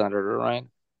States senator, right?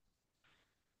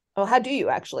 Well, how do you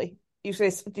actually? You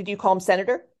say, did you call him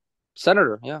senator?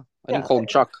 Senator, yeah. I didn't Yeah. call him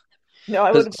Chuck. No,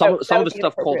 I would Because have, some that of would the be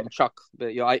stuff called inappropriate. him Chuck.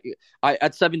 But, I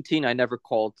at 17, I never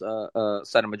called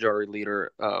Senate Majority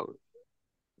Leader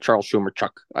Charles Schumer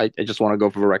Chuck. I just want to go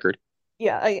for the record.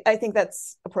 Yeah, I think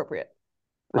that's appropriate.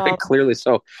 Right, clearly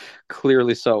so,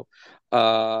 clearly so.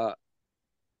 Uh,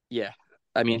 yeah,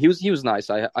 I mean, he was nice.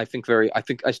 I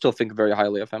still think very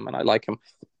highly of him, and I like him.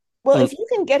 Well, Mm. if you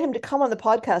can get him to come on the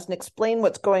podcast and explain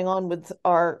what's going on with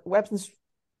our weapons,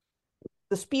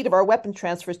 the speed of our weapon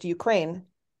transfers to Ukraine,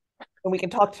 and we can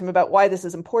talk to him about why this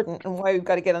is important and why we've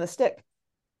got to get on the stick.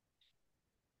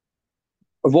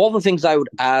 Of all the things I would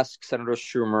ask Senator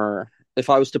Schumer if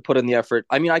I was to put in the effort,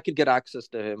 I mean, I could get access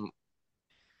to him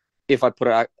if I put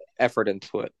effort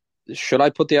into it. Should I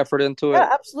put the effort into Yeah, it?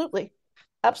 absolutely.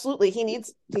 Absolutely. He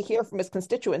needs to hear from his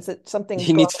constituents that something's He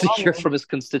going needs to wrong hear with from his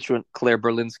constituent Claire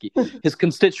Berlinski, his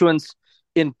constituents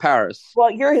in Paris.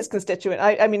 well, you're his constituent.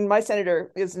 I mean, my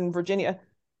senator is in Virginia. Oh,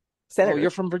 Senator. you're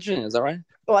from Virginia, is that right?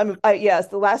 Well, yeah, it's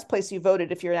the last place you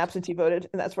voted if you're an absentee voted,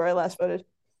 and that's where I last voted.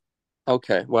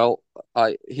 Okay, well,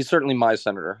 he's certainly my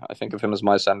senator. I think of him as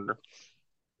my senator.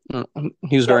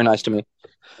 He was Yeah. very nice to me.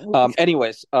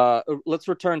 Anyways, let's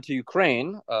return to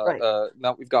Ukraine. Right.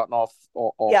 Now we've gotten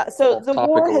Yeah. So off the topic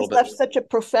war a little has bit. left such a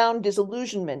profound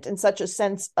disillusionment and such a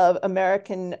sense of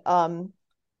American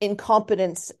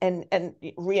incompetence and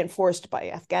reinforced by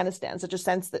Afghanistan, such a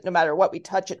sense that no matter what we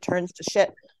touch, it turns to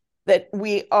shit, that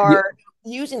we Yeah, are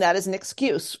using that as an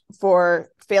excuse for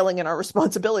failing in our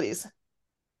responsibilities.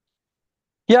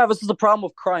 yeah. This is the problem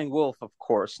with crying wolf. Of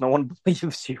course, no one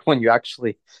believes you when you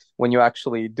actually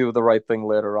do the right thing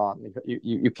later on.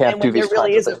 You can't And do when there these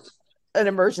really kinds of is things. an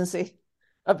emergency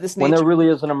of this When there nature. really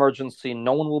is an emergency,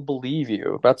 no one will believe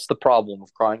you. That's the problem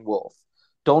with crying wolf.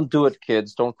 Don't do it,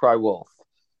 kids. Don't cry wolf.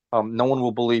 No one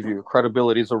will believe you.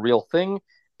 Credibility is a real thing,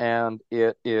 and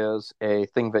it is a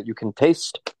thing that you can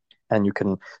taste and you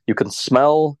can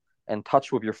smell and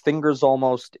touch with your fingers.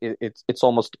 Almost, it's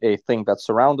almost a thing that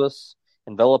surrounds us,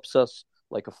 envelops us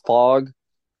like a fog.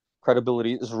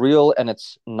 Credibility is real, and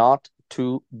it's not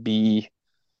to be,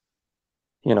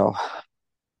 you know,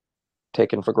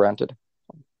 taken for granted.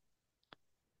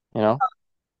 You know.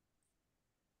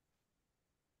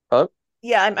 Oh,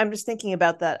 Yeah, I'm just thinking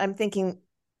about that. I'm thinking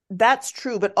that's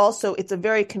true, but also it's a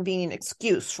very convenient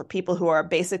excuse for people who are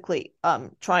basically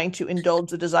trying to indulge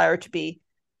the desire to be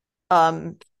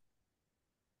um,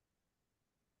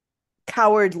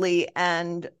 cowardly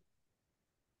and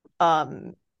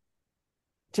um,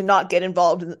 to not get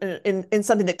involved in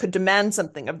something that could demand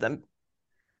something of them.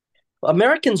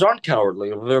 Americans aren't cowardly.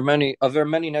 There are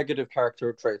many negative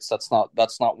character traits. That's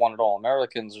not one at all.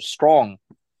 Americans are strong.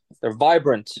 They're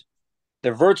vibrant.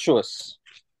 They're virtuous.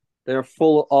 They're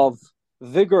full of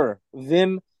vigor,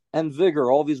 vim, and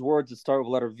vigor. All these words that start with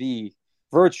letter V.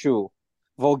 Virtue,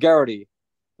 vulgarity,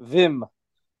 vim,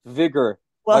 vigor,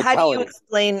 Well, vitality.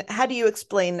 how do you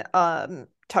explain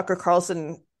Tucker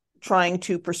Carlson trying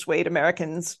to persuade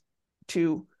Americans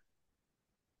to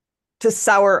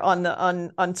sour on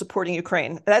the on supporting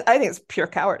Ukraine? I think it's pure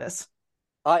cowardice.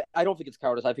 I don't think it's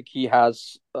cowardice. I think he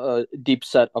has a deep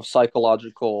set of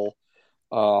psychological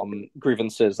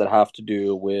grievances that have to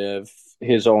do with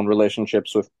his own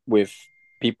relationships with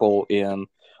people in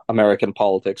American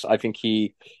politics. I think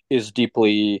he is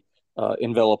deeply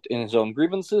enveloped in his own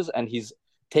grievances, and he's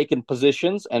taken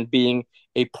positions and being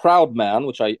a proud man,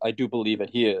 which I do believe that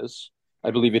he is.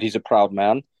 I believe that he's a proud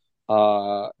man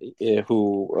who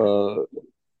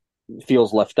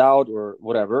feels left out or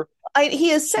whatever. He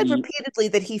has said He, repeatedly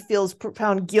that he feels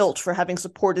profound guilt for having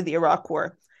supported the Iraq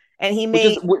War, and he which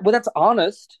may is, well, that's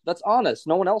honest. That's honest.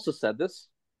 No one else has said this.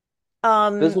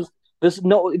 This um is this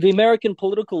no the American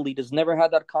political elite has never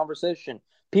had that conversation.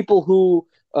 People who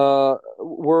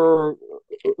were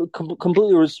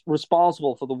completely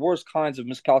responsible for the worst kinds of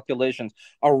miscalculations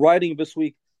are writing this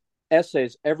week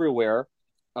essays everywhere,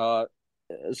 uh,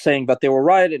 saying that they were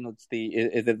right and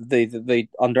they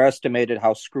underestimated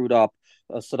how screwed up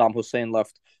Saddam Hussein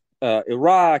left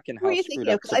Iraq and who are how you screwed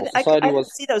thinking of? up Because civil society I didn't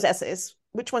was. see those essays.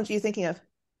 Which ones are you thinking of?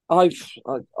 I'll just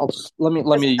let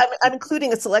 'Cause me. I'm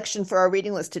including a selection for our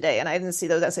reading list today, and I didn't see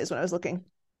those essays when I was looking.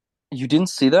 You didn't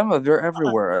see them? They're Uh,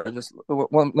 everywhere. I just well,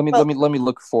 let me let well, me let me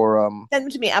look for send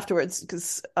them to me afterwards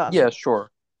because Yeah,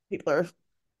 sure. people are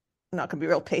not going to be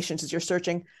real patient as you're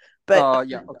searching. But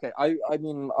Yeah, okay. I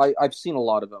mean I've seen a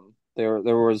lot of them. There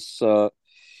are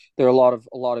a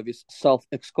lot of these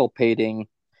self-exculpating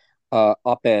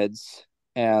op-eds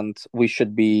and we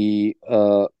should be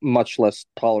much less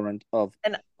tolerant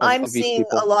And I'm of these seeing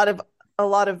people. a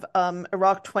lot of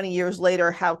Iraq 20 years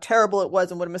later, how terrible it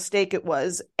was and what a mistake it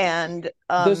was. And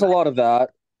There's a lot of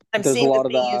that. I'm There's a seeing lot that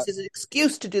of being that. used as an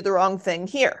excuse to do the wrong thing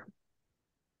here,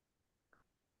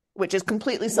 which is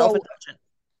completely Well, self-indulgent.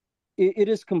 it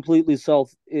is completely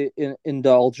self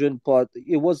indulgent, but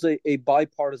it was a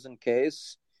bipartisan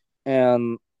case,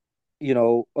 and you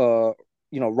know,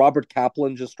 Robert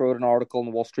Kaplan just wrote an article in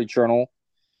the Wall Street Journal.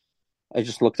 I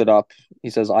just looked it up. He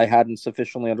says, I hadn't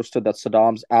sufficiently understood that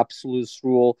Saddam's absolutist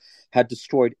rule had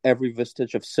destroyed every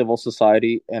vestige of civil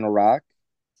society in Iraq.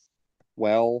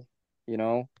 Well, you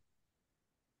know,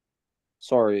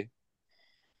 sorry.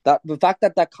 That the fact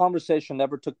that that conversation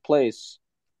never took place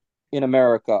in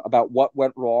America about what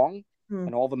went wrong Hmm.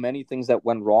 and all the many things that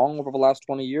went wrong over the last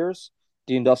 20 years,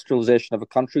 deindustrialization of a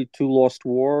country, two lost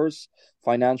wars,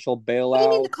 financial What do you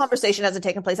mean the bailouts. conversation hasn't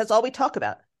taken place? That's all we talk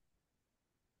about.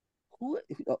 Who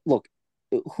look,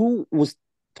 who was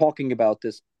talking about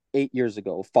this 8 years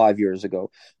ago, 5 years ago?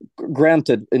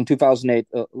 Granted, in 2008,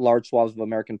 large swaths of the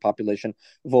American population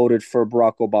voted for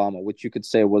Barack Obama, which you could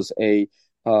say was a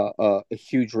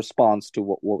huge response to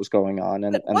what was going on,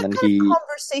 But and what then kind of he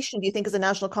conversation do you think is a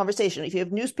national conversation? If you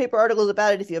have newspaper articles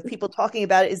about it, if you have people talking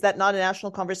about it, is that not a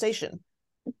national conversation?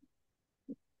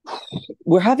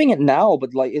 we're having it now,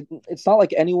 but like it's not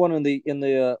like anyone in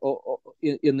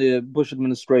the Bush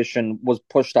administration was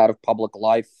pushed out of public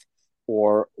life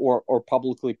or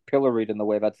publicly pilloried in the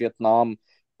way that Vietnam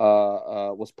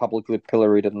was publicly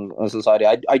pilloried in society.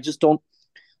 I just don't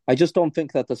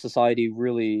think that the society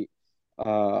really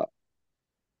uh,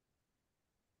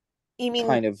 You mean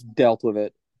kind of dealt with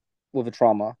the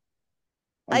trauma.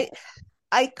 I I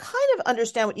I kind of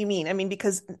understand what you mean. I mean,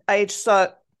 because I just saw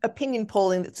opinion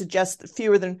polling that suggests that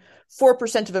fewer than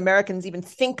 4% of Americans even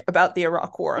think about the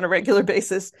Iraq War on a regular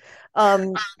basis.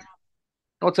 Um,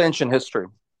 know it's ancient history.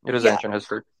 It is yeah, ancient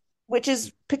history. which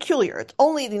is peculiar. It's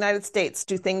only the United States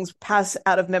do things pass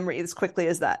out of memory as quickly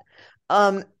as that.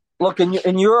 Um, Look,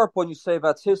 in Europe, when you say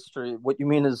that's history, what you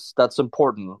mean is that's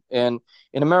important. And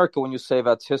in America, when you say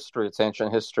that's history, it's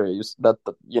ancient history.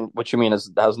 What you mean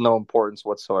is has no importance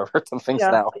whatsoever to things yeah,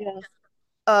 now.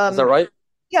 yeah. Is that Um, right?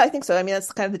 yeah, I think so. I mean,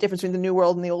 that's kind of the difference between the new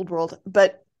world and the old world.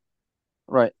 But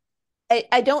Right.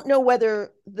 I don't know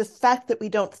whether the fact that we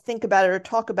don't think about it or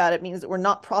talk about it means that we're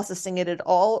not processing it at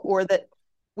all, or that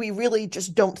we really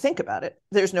just don't think about it.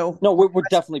 There's no. No, we're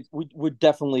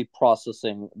definitely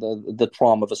processing the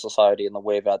trauma of a society in the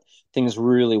way that things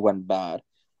really went bad.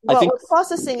 I Well, think we're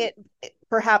processing it.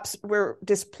 Perhaps we're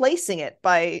displacing it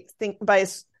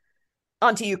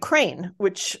onto Ukraine,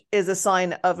 which is a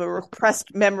sign of a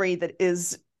repressed memory that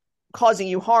is causing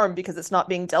you harm because it's not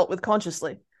being dealt with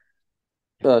consciously.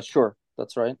 sure,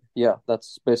 that's right. Yeah,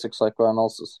 that's basic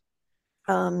psychoanalysis.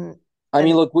 I mean,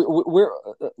 And look,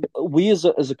 we as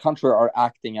a country are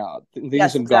acting out. Things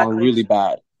yes, have gone exactly. really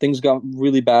bad. Things got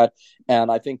really bad,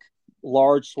 and I think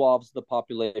large swaths of the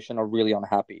population are really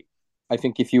unhappy. I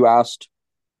think if you asked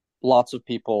lots of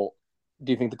people,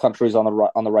 do you think the country is on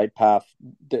the right path?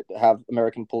 That have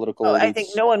American Oh, political I think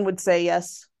elites. no one would say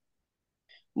yes.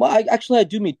 Well,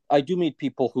 I do meet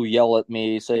people who yell at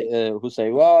me, who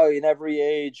say, "Well, in every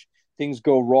age things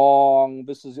go wrong.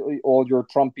 This is all your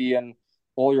Trumpian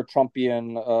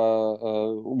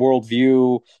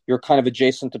worldview. You're kind of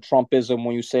adjacent to Trumpism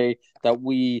when you say that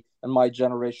we and my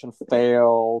generation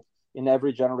failed. In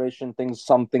every generation,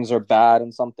 some things are bad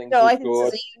and some things No, are I think this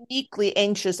is good." a uniquely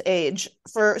anxious age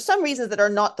for some reasons that are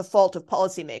not the fault of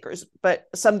policymakers, but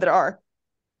some that are.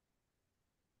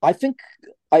 I think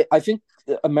I think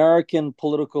American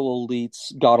political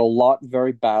elites got a lot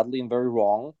very badly and very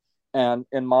wrong. And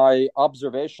in my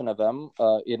observation of them,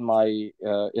 in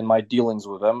my dealings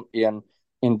with them in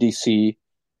DC,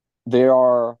 they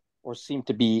are or seem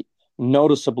to be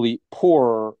noticeably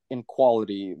poorer in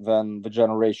quality than the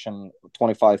generation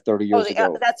 25, 30 Oh, years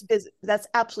ago. that's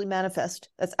absolutely manifest.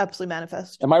 That's absolutely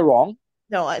manifest. Am I wrong?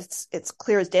 No, it's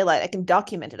clear as daylight. I can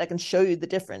document it. I can show you the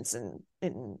difference in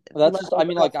That's just, I level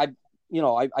mean, of. like,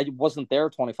 I wasn't there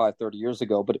 25, 30 years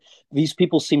ago, but these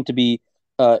people seem to be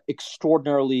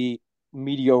extraordinarily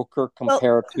mediocre Well,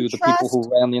 compared to the people who contrast.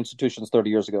 ran the institutions 30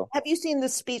 years ago. Have you seen the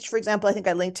speech, for example? I think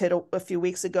I linked it a few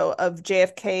weeks ago of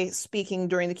JFK speaking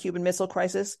during the Cuban Missile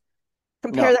Crisis.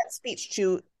 Compare No. that speech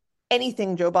to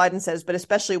anything Joe Biden says, but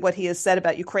especially what he has said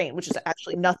about Ukraine, which is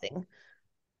actually nothing.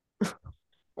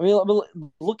 I mean,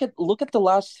 look at the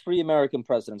last three American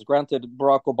presidents. Granted,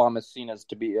 Barack Obama is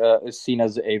seen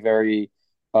as a very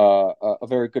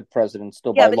good president,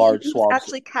 still Yeah, by but large he was swaths.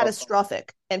 actually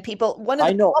catastrophic. And people, one of I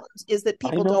the know, problems is that I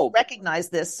people don't know, recognize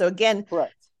this. So again,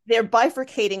 correct. they're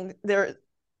bifurcating. They're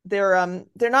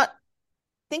not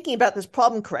thinking about this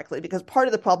problem correctly, because part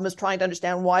of the problem is trying to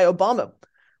understand why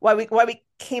we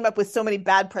came up with so many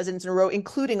bad presidents in a row,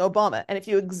 including Obama. And if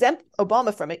you exempt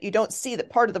Obama from it, you don't see that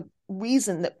part of the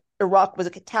reason that Iraq was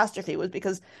a catastrophe was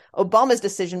because Obama's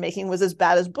decision making was as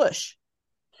bad as Bush.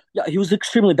 Yeah, he was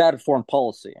extremely bad at foreign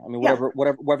policy. I mean, Yeah,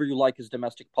 whether you like his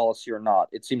domestic policy or not,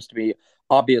 it seems to be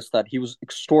obvious that he was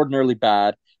extraordinarily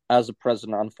bad as a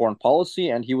president on foreign policy,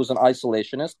 and he was an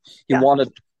isolationist. He yeah.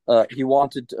 wanted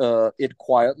it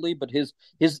quietly, but his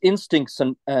instincts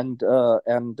and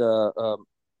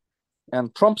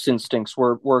Trump's instincts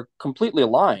were completely Yeah,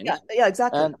 aligned, yeah,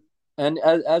 exactly. and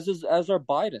as are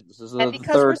Biden's. This is And the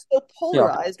because we're third. so Yeah,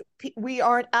 polarized, we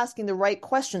aren't asking the right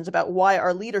questions about why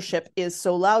our leadership is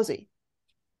so lousy.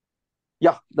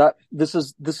 yeah. That this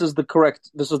is the correct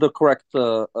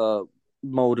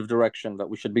mode of direction that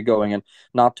we should be going in.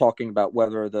 Not talking about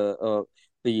whether the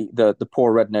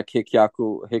poor redneck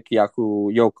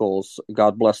Hikyaku yokels,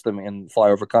 God bless them, in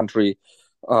flyover country,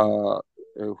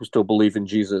 who still believe in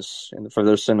Jesus and for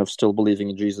their sin of still believing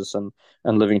in Jesus and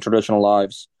living traditional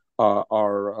lives,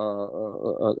 are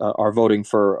voting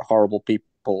for horrible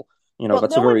people. You know, Well,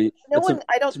 that's a very no that's a one,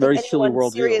 I it's don't a think very silly anyone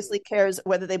worldview. seriously cares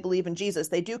whether they believe in Jesus.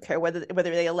 They do care whether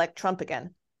they elect Trump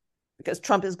again, because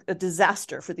Trump is a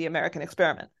disaster for the American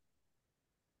experiment.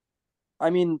 I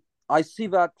mean, I see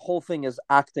that whole thing as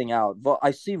acting out.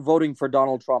 I see voting for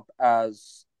Donald Trump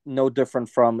as no different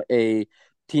from a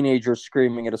teenager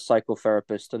screaming at a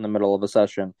psychotherapist in the middle of a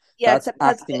session. Yeah, That's except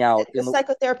because acting out the in the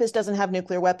psychotherapist doesn't have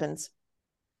nuclear weapons.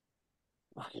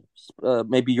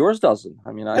 maybe yours doesn't.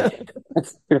 I mean, I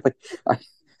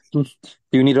do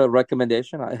you need a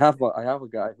recommendation? I have a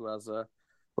guy who has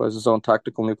his own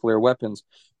tactical nuclear weapons,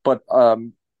 but I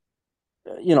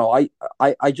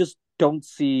just don't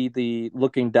see the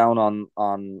looking down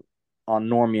on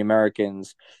normie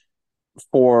Americans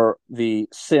for the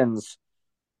sins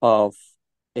of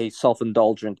a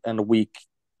self-indulgent and weak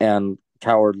and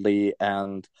cowardly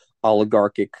and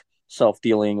oligarchic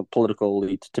self-dealing political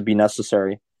elite to be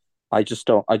necessary. I just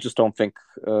don't think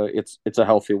it's a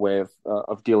healthy way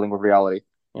of dealing with reality.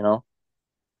 You know,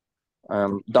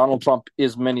 Donald Trump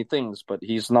is many things, but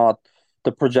he's not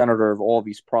the progenitor of all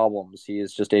these problems. He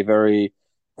is just a very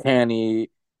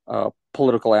canny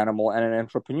political animal and an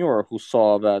entrepreneur who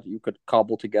saw that you could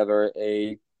cobble together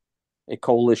a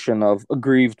coalition of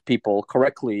aggrieved people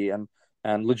correctly and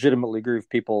legitimately aggrieved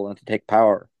people and to take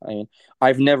power. I mean,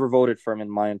 I've never voted for him in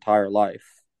my entire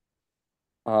life.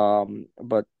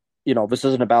 But this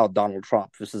isn't about Donald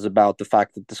Trump. This is about the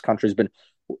fact that this country's been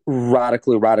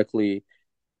radically,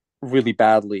 really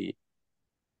badly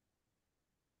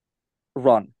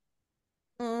run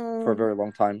for a Mm, very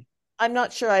long time. I'm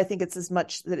not sure. I think it's as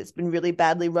much that it's been really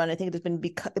badly run. I think it has been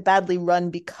badly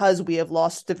run because we have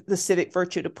lost the civic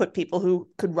virtue to put people who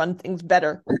could run things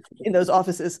better in those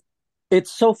offices.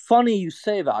 It's so funny you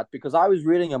say that because I was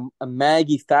reading a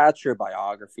Maggie Thatcher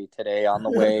biography today on the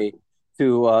way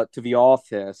to the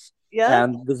office, Yeah,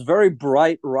 and this very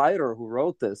bright writer who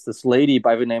wrote this lady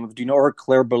by the name of, do you know her,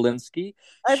 Claire Berlinski?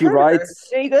 I've She heard of her.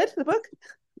 writes, Are you good? The book?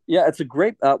 yeah, it's a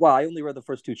great. Well, I only read the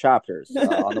first two chapters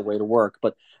on the way to work,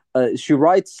 but she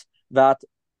writes that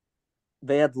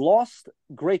they had lost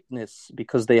greatness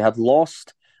because they had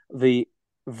lost the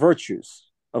virtues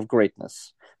of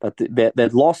greatness. That they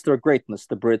had lost their greatness,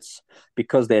 the Brits,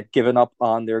 because they had given up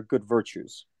on their good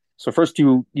virtues. So first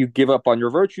you give up on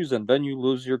your virtues and then you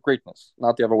lose your greatness,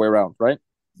 not the other way around, right?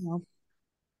 No.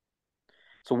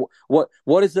 So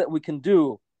what is it we can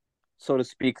do, so to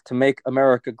speak, to make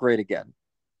America great again?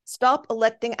 Stop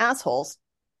electing assholes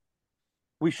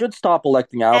We should stop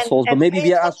electing and assholes, but and maybe pay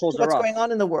the attention to assholes are what's going us.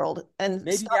 on in the world and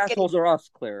Maybe the stop getting. assholes are us,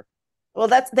 Claire. Well,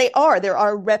 there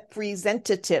are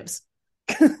representatives.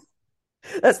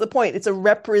 That's the point. It's a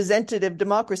representative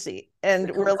democracy,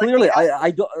 and we're electing Clearly, assholes.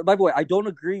 I don't. By the way, I don't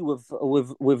agree with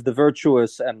the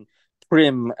virtuous and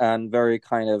prim and very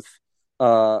kind of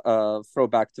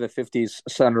throwback to the '50s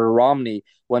Senator Romney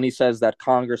when he says that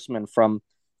congressman from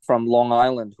Long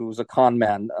Island, who's a con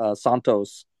man,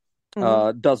 Santos,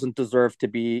 Mhm. doesn't deserve to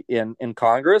be in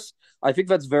Congress. I think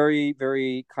that's very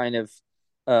very kind of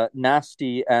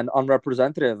nasty and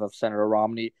unrepresentative of Senator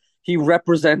Romney. He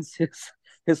represents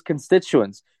his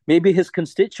constituents. Maybe his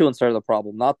constituents are the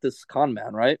problem, not this con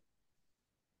man, right?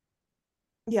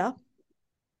 Yeah,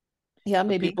 yeah, The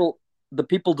maybe. people, the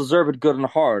people deserve it good and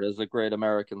hard, as a great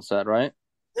American said, right?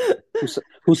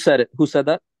 Who said it? Who said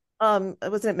that?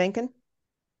 Wasn't it Mencken?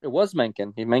 It was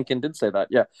Mencken. Mencken did say that.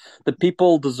 Yeah, the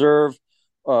people deserve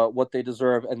what they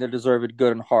deserve, and they deserve it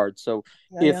good and hard. So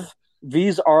Yeah, yeah. if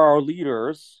these are our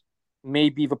leaders,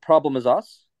 maybe the problem is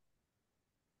us.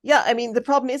 Yeah, I mean the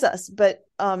problem is us, but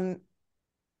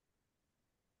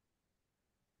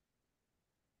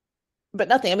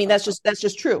nothing. I mean that's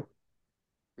just true.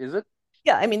 Is it?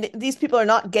 Yeah, I mean these people are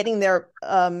not getting to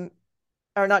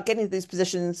these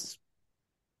positions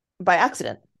by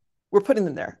accident. We're putting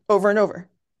them there over and over.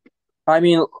 I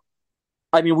mean,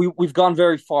 we've gone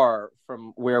very far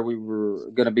from where we were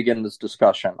going to begin this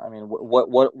discussion. I mean,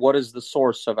 what is the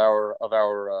source of our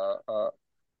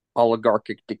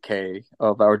oligarchic decay,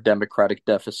 of our democratic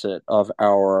deficit, of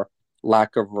our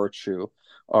lack of virtue,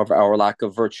 of our lack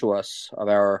of virtuous, of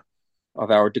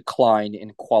our decline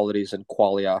in qualities and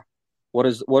qualia? What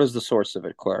is the source of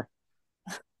it, Claire?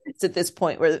 It's at this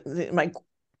point where my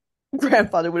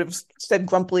grandfather would have said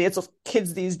grumpily, "It's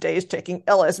kids these days taking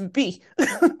LSB."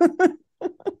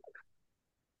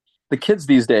 The kids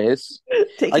these days, I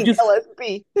Taking do,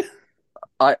 LSB.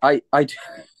 I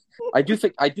I do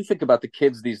think about the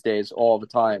kids these days all the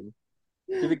time.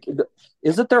 Do you think,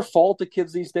 is it their fault, the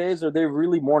kids these days? Are they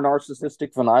really more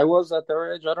narcissistic than I was at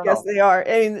their age? I don't Yes, know. they are.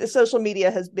 I mean, social media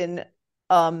has been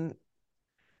um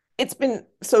it's been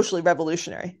socially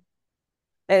revolutionary,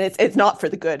 and it's not for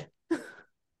the good.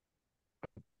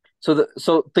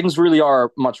 So things really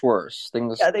are much worse.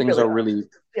 Yeah, they Things really are are. really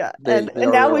Yeah, they and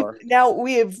really are. now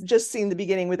we have just seen the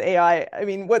beginning with AI. I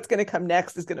mean, what's going to come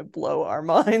next is going to blow our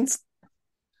minds.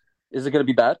 Is it going to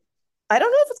be bad? I don't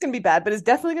know if it's going to be bad, but it's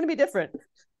definitely going to be different.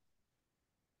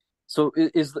 So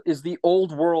is the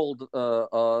old world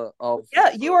of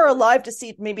Yeah, you are alive to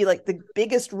see maybe like the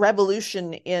biggest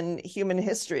revolution in human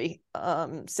history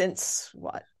since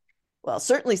what? Well,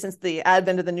 certainly since the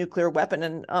advent of the nuclear weapon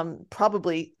and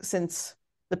probably since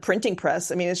the printing press.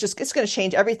 I mean, it's going to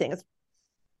change everything.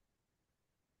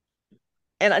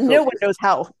 And no so one knows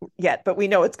how yet, but we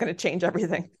know it's going to change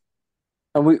everything.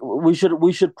 and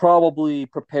we should probably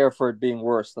prepare for it being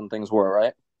worse than things were,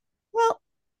 right? Well,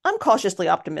 I'm cautiously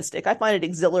optimistic. I find it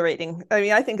exhilarating. I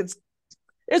mean, I think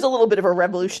there's a little bit of a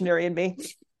revolutionary in me.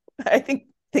 I think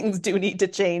things do need to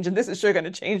change, and this is sure going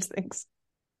to change things.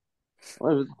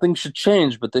 Well, things should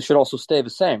change, but they should also stay the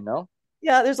same, no?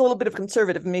 Yeah, there's a little bit of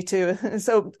conservative in me too.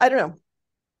 So I don't know.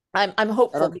 I'm I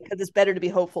hopeful don't. because it's better to be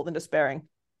hopeful than despairing.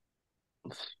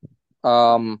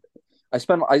 Um, I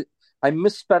spent I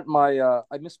misspent my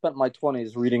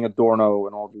 20s reading Adorno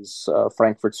and all these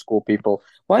Frankfurt School people.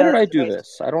 Why Yeah, did I that's do right.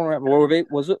 this? I don't remember.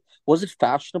 Was it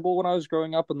fashionable when I was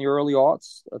growing up in the early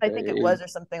aughts? I think it was or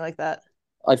something like that.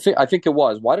 I think it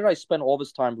was. Why did I spend all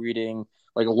this time reading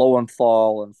like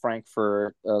Lowenthal and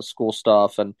Frankfurt school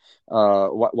stuff? And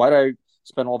why did I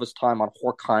spend all this time on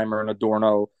Horkheimer and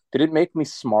Adorno? Did it make me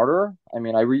smarter? I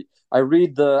mean, I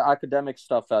read the academic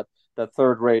stuff that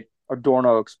third rate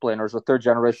Adorno explainers or third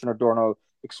generation Adorno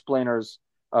explainers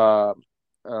uh,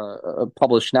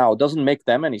 publish now. It doesn't make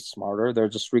them any smarter. They're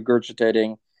just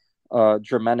regurgitating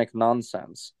Germanic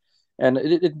nonsense. And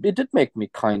it did make me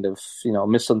kind of,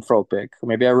 misanthropic.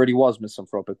 Maybe I already was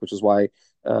misanthropic, which is why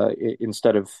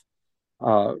instead of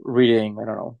reading, I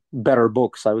don't know, better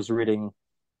books, I was reading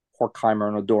Horkheimer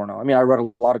and Adorno. I mean, I read a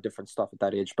lot of different stuff at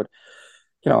that age, but,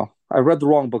 I read the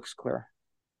wrong books, Claire.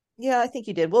 Yeah, I think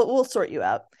you did. We'll sort you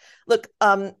out. Look,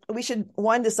 we should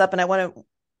wind this up, and I want to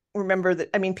remember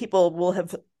that. I mean, people will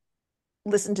have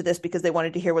listened to this because they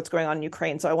wanted to hear what's going on in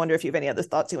Ukraine. So I wonder if you have any other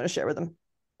thoughts you want to share with them.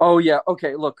 Oh yeah,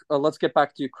 okay. Look, let's get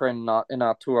back to Ukraine, not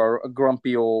to our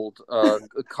grumpy old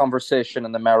conversation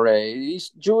in the Marais. These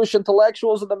Jewish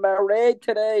intellectuals in the Marais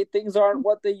today, things aren't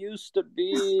what they used to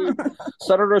be.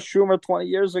 Senator Schumer 20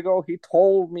 years ago, he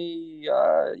told me,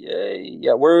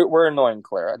 yeah, we're annoying,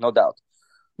 Claire, no doubt,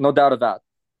 no doubt of that.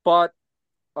 But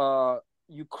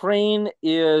Ukraine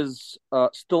is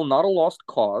still not a lost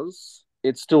cause.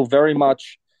 It's still very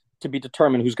much to be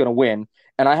determined who's going to win.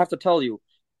 And I have to tell you,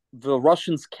 the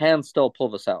Russians can still pull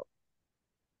this out.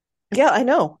 Yeah, I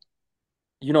know.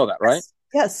 You know that, right? Yes,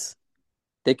 yes.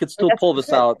 They could And still that's what pull you this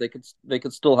said. out. They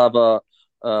could still have a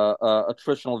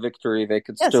attritional victory. They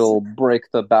could Yes. still break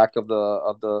the back of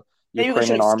the Maybe we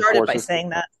should Ukrainian have armed started by forces. saying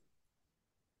that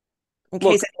in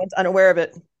case Look, anyone's unaware of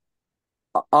it.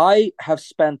 I have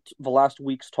spent the last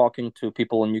weeks talking to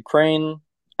people in Ukraine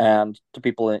and to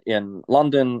people in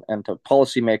London and to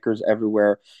policymakers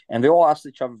everywhere, and they all asked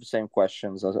each other the same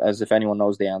questions as if anyone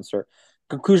knows the answer.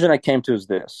 Conclusion I came to is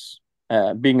this: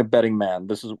 being a betting man,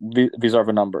 these are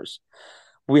the numbers.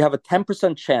 We have a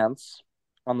 10% chance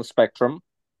on the spectrum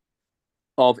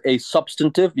of a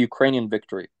substantive Ukrainian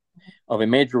victory, of a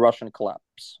major Russian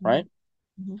collapse, Mhm. right?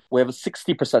 Mhm. We have a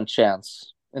 60%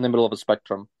 chance in the middle of a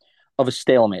spectrum of a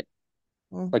stalemate,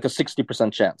 Mhm. like a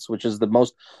 60% chance, which is the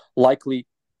most likely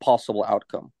possible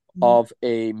outcome Mhm. of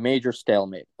a major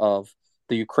stalemate, of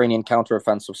the Ukrainian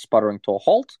counteroffensive sputtering to a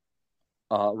halt,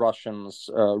 Russians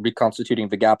reconstituting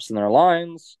the gaps in their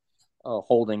lines,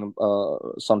 holding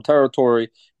some territory,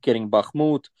 getting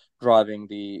Bakhmut, driving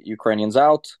the Ukrainians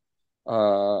out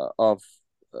of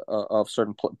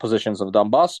certain positions of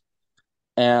Donbass,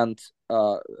 and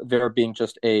there being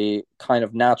just a kind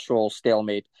of natural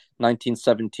stalemate,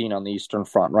 1917 on the Eastern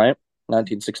Front, right?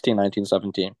 1916,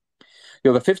 1917.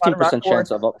 You have a 15%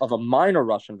 chance of a minor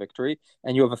Russian victory,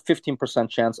 and you have a 15%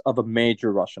 chance of a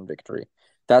major Russian victory.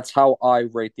 That's how I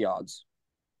rate the odds.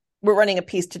 We're running a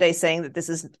piece today saying that this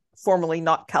is formally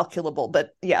not calculable,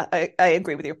 but yeah, I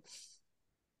agree with you.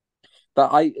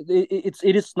 But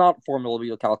it is not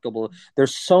formally calculable.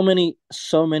 There's so many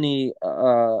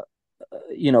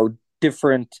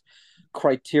different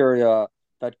criteria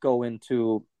that go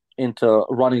into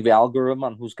running the algorithm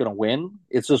on who's going to win.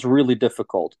 It's just really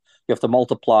difficult. You have to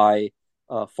multiply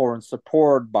foreign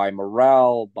support by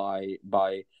morale, by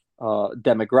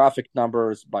demographic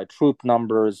numbers, by troop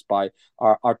numbers, by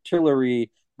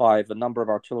artillery, by the number of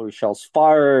artillery shells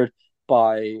fired,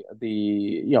 by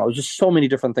the just so many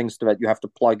different things that you have to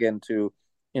plug into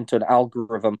an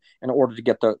algorithm in order to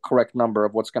get the correct number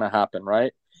of what's going to happen,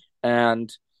 right? And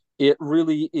it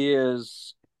really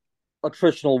is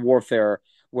attritional warfare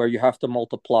where you have to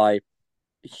multiply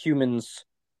humans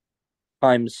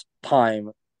times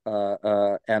time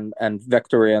and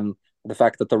vector in the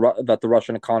fact that the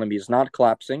Russian economy is not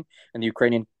collapsing and the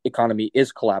Ukrainian economy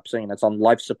is collapsing and it's on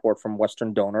life support from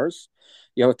Western donors.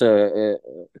 You have to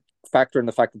factor in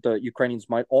the fact that the Ukrainians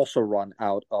might also run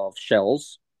out of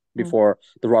shells before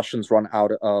the Russians run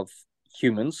out of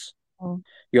humans.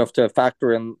 You have to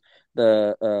factor in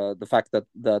the fact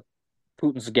that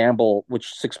Putin's gamble,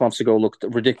 which 6 months ago looked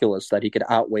ridiculous, that he could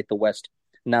outweight the West,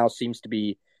 now seems to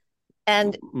be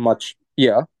and much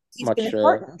he's been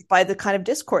heartened by the kind of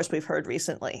discourse we've heard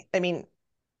recently. I mean,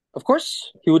 of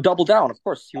course, he would double down. Of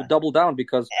course, he would double down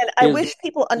because. And I wish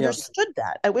people understood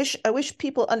that. I wish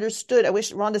people understood. I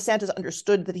wish Ron DeSantis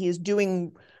understood that he is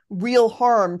doing real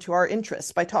harm to our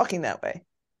interests by talking that way.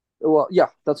 Well, yeah,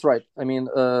 that's right. I mean,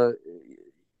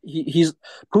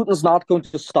 Putin's not going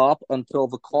to stop until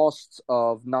the costs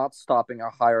of not stopping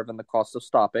are higher than the cost of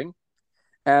stopping,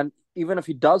 and even if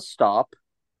he does stop,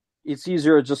 it's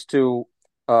easier just to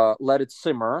let it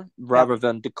simmer rather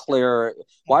than declare.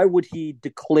 Why would he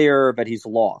declare that he's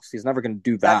lost? He's never going to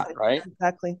do that, right?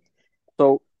 Exactly.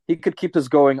 So he could keep this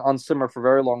going on simmer for a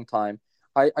very long time.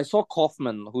 I saw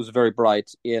Kaufman, who's very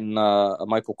bright, in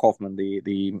Michael Kaufman,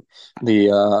 the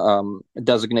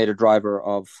designated driver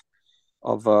of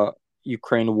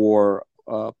Ukraine war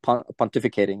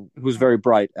pontificating, who's very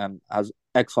bright and has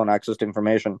excellent access to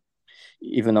information.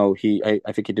 Even though I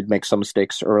think he did make some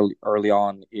mistakes early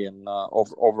on in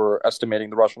overestimating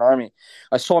the Russian army.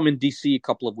 I saw him in D.C. a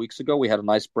couple of weeks ago. We had a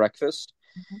nice breakfast,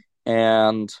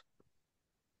 and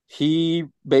he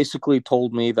basically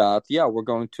told me that, we're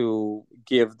going to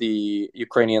give the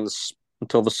Ukrainians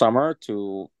until the summer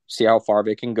to see how far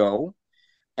they can go,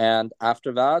 and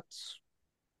after that,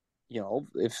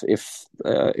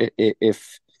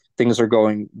 if things are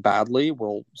going badly,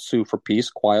 we'll sue for peace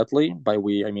quietly. By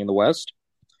we, I mean the West.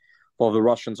 Well, the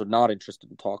Russians are not interested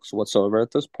in talks whatsoever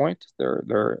at this point.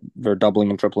 They're doubling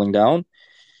and tripling down.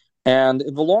 And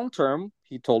in the long term,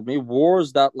 he told me,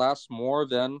 wars that last more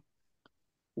than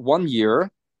 1 year,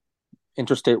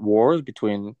 interstate wars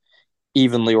between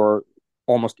evenly or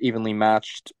almost evenly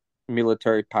matched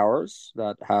military powers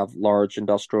that have large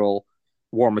industrial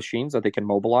war machines that they can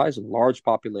mobilize and large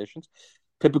populations.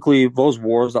 Typically, those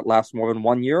wars that last more than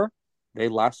 1 year, they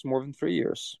last more than 3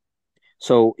 years.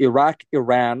 So Iraq,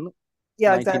 Iran,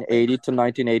 1980 to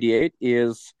 1988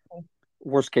 is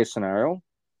worst case scenario.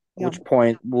 At which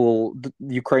point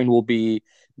Ukraine will be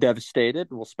devastated.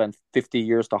 We'll spend 50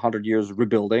 years to 100 years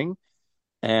rebuilding,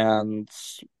 and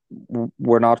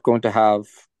we're not going to have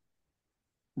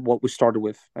what we started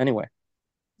with anyway.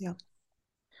 Yeah.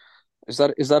 Is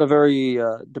that a very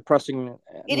depressing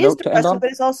It is depressing, but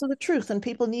it's also the truth, and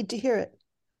people need to hear it.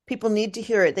 People need to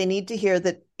hear it. They need to hear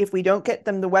that if we don't get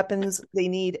them the weapons they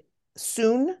need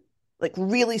soon, like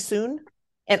really soon,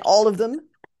 and all of them,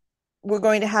 we're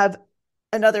going to have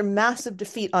another massive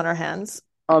defeat on our hands.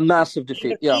 A massive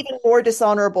defeat, even more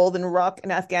dishonorable than Iraq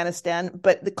and Afghanistan,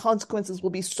 but the consequences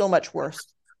will be so much worse.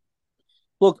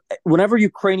 Look, whenever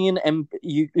Ukrainian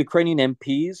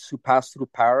MPs who pass through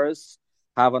Paris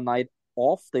have a night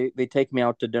off, they take me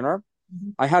out to dinner.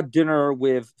 I had dinner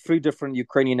with 3 different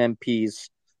Ukrainian MPs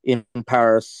in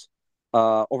Paris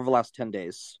over the last 10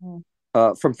 days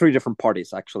from 3 different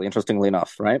parties, actually, interestingly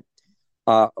enough, right?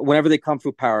 Whenever they come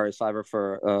through Paris, either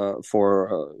for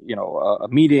a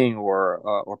meeting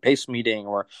or peace meeting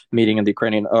or meeting in the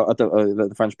Ukrainian at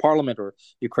the French Parliament or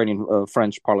Ukrainian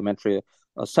French Parliamentary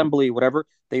Assembly, whatever,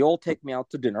 they all take me out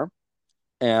to dinner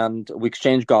and we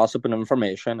exchange gossip and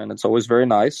information, and it's always very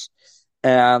nice.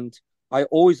 And I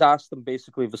always ask them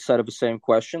basically a set of the same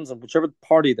questions, and whichever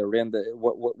party they're in,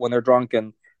 when they're drunk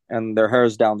and their hair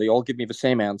is down, they all give me the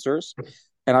same answers.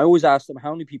 And I always ask them,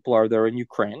 how many people are there in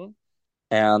Ukraine?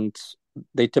 And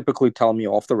they typically tell me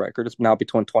off the record it's now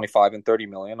between 25 and 30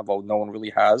 million, although no one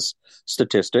really has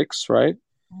statistics, right?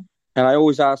 And I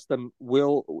always ask them,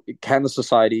 can the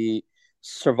society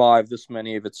survive this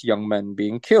many of its young men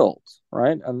being killed,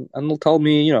 right? And they'll tell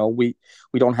me, we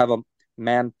don't have a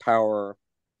manpower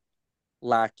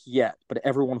lack yet, but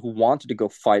everyone who wanted to go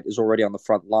fight is already on the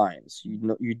front lines.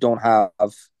 You don't have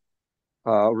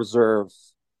a reserve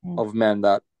of men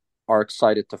that are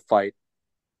excited to fight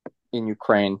in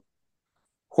Ukraine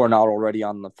who are not already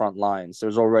on the front lines.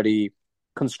 There's already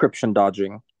conscription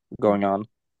dodging going on.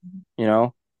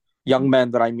 Young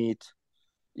men that I meet,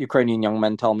 Ukrainian young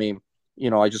men, tell me,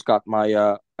 I just got my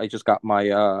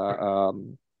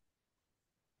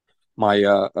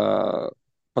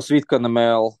посвідка in the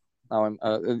mail. Now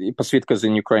посвідка is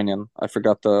in Ukrainian. I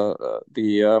forgot the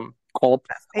call up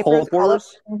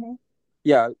orders. Mm-hmm.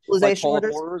 Yeah, my Mobilization call up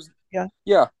orders. orders. Yeah.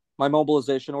 Yeah, my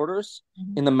mobilization orders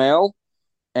in the mail.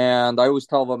 And I always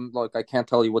tell them, like, I can't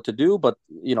tell you what to do, but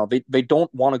they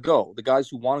don't want to go. The guys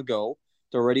who want to go,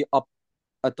 they're already up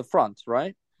at the front,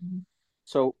 right? Mm-hmm.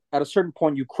 So at a certain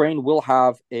point, Ukraine will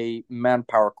have a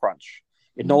manpower crunch.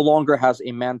 It no longer has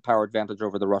a manpower advantage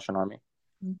over the Russian army.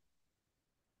 Mm-hmm.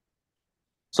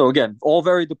 So again, all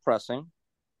very depressing.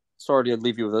 Sorry to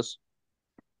leave you with this.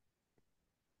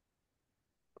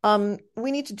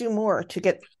 We need to do more to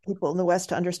get people in the West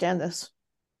to understand this.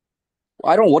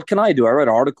 I don't know. What can I do? I write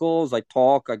articles. I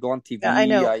talk. I go on TV. Yeah, I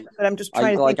know, but I'm just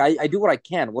trying to think. I do what I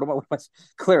can. What am I?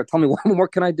 Claire, tell me, what more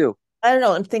can I do? I don't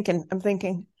know. I'm thinking.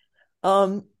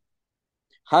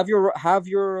 Have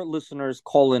your listeners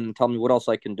call in and tell me what else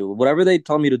I can do. Whatever they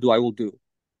tell me to do, I will do.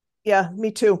 Yeah,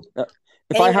 me too.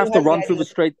 If I have to run through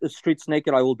the streets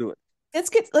naked, I will do it. Let's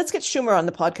get Schumer on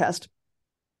the podcast.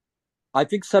 I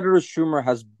think Senator Schumer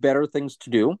has better things to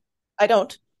do. I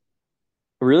don't.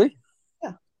 Really?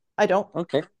 Yeah, I don't.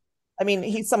 Okay. I mean,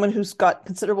 he's someone who's got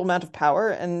considerable amount of power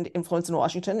and influence in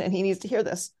Washington, and he needs to hear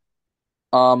this.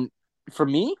 For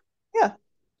me? Yeah,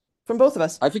 from both of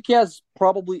us. I think he has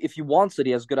probably, if he wants it,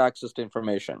 he has good access to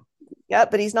information. Yeah,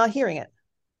 but he's not hearing it.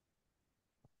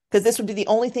 Because this would be the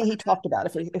only thing he talked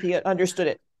about if he understood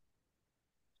it.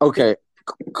 Okay,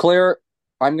 Claire,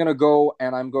 I'm gonna go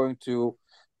and I'm going to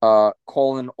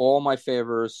call in all my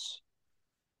favors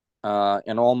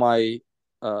and all my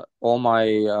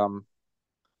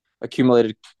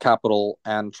accumulated capital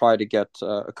and try to get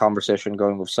a conversation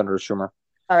going with Senator Schumer.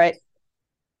 All right.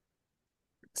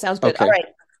 Sounds good. Okay. All right.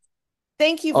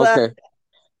 Thank you, Vlad. Okay.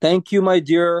 Thank you, my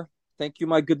dear. Thank you,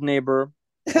 my good neighbor.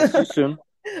 I'll see you soon.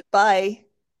 Bye.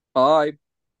 Bye.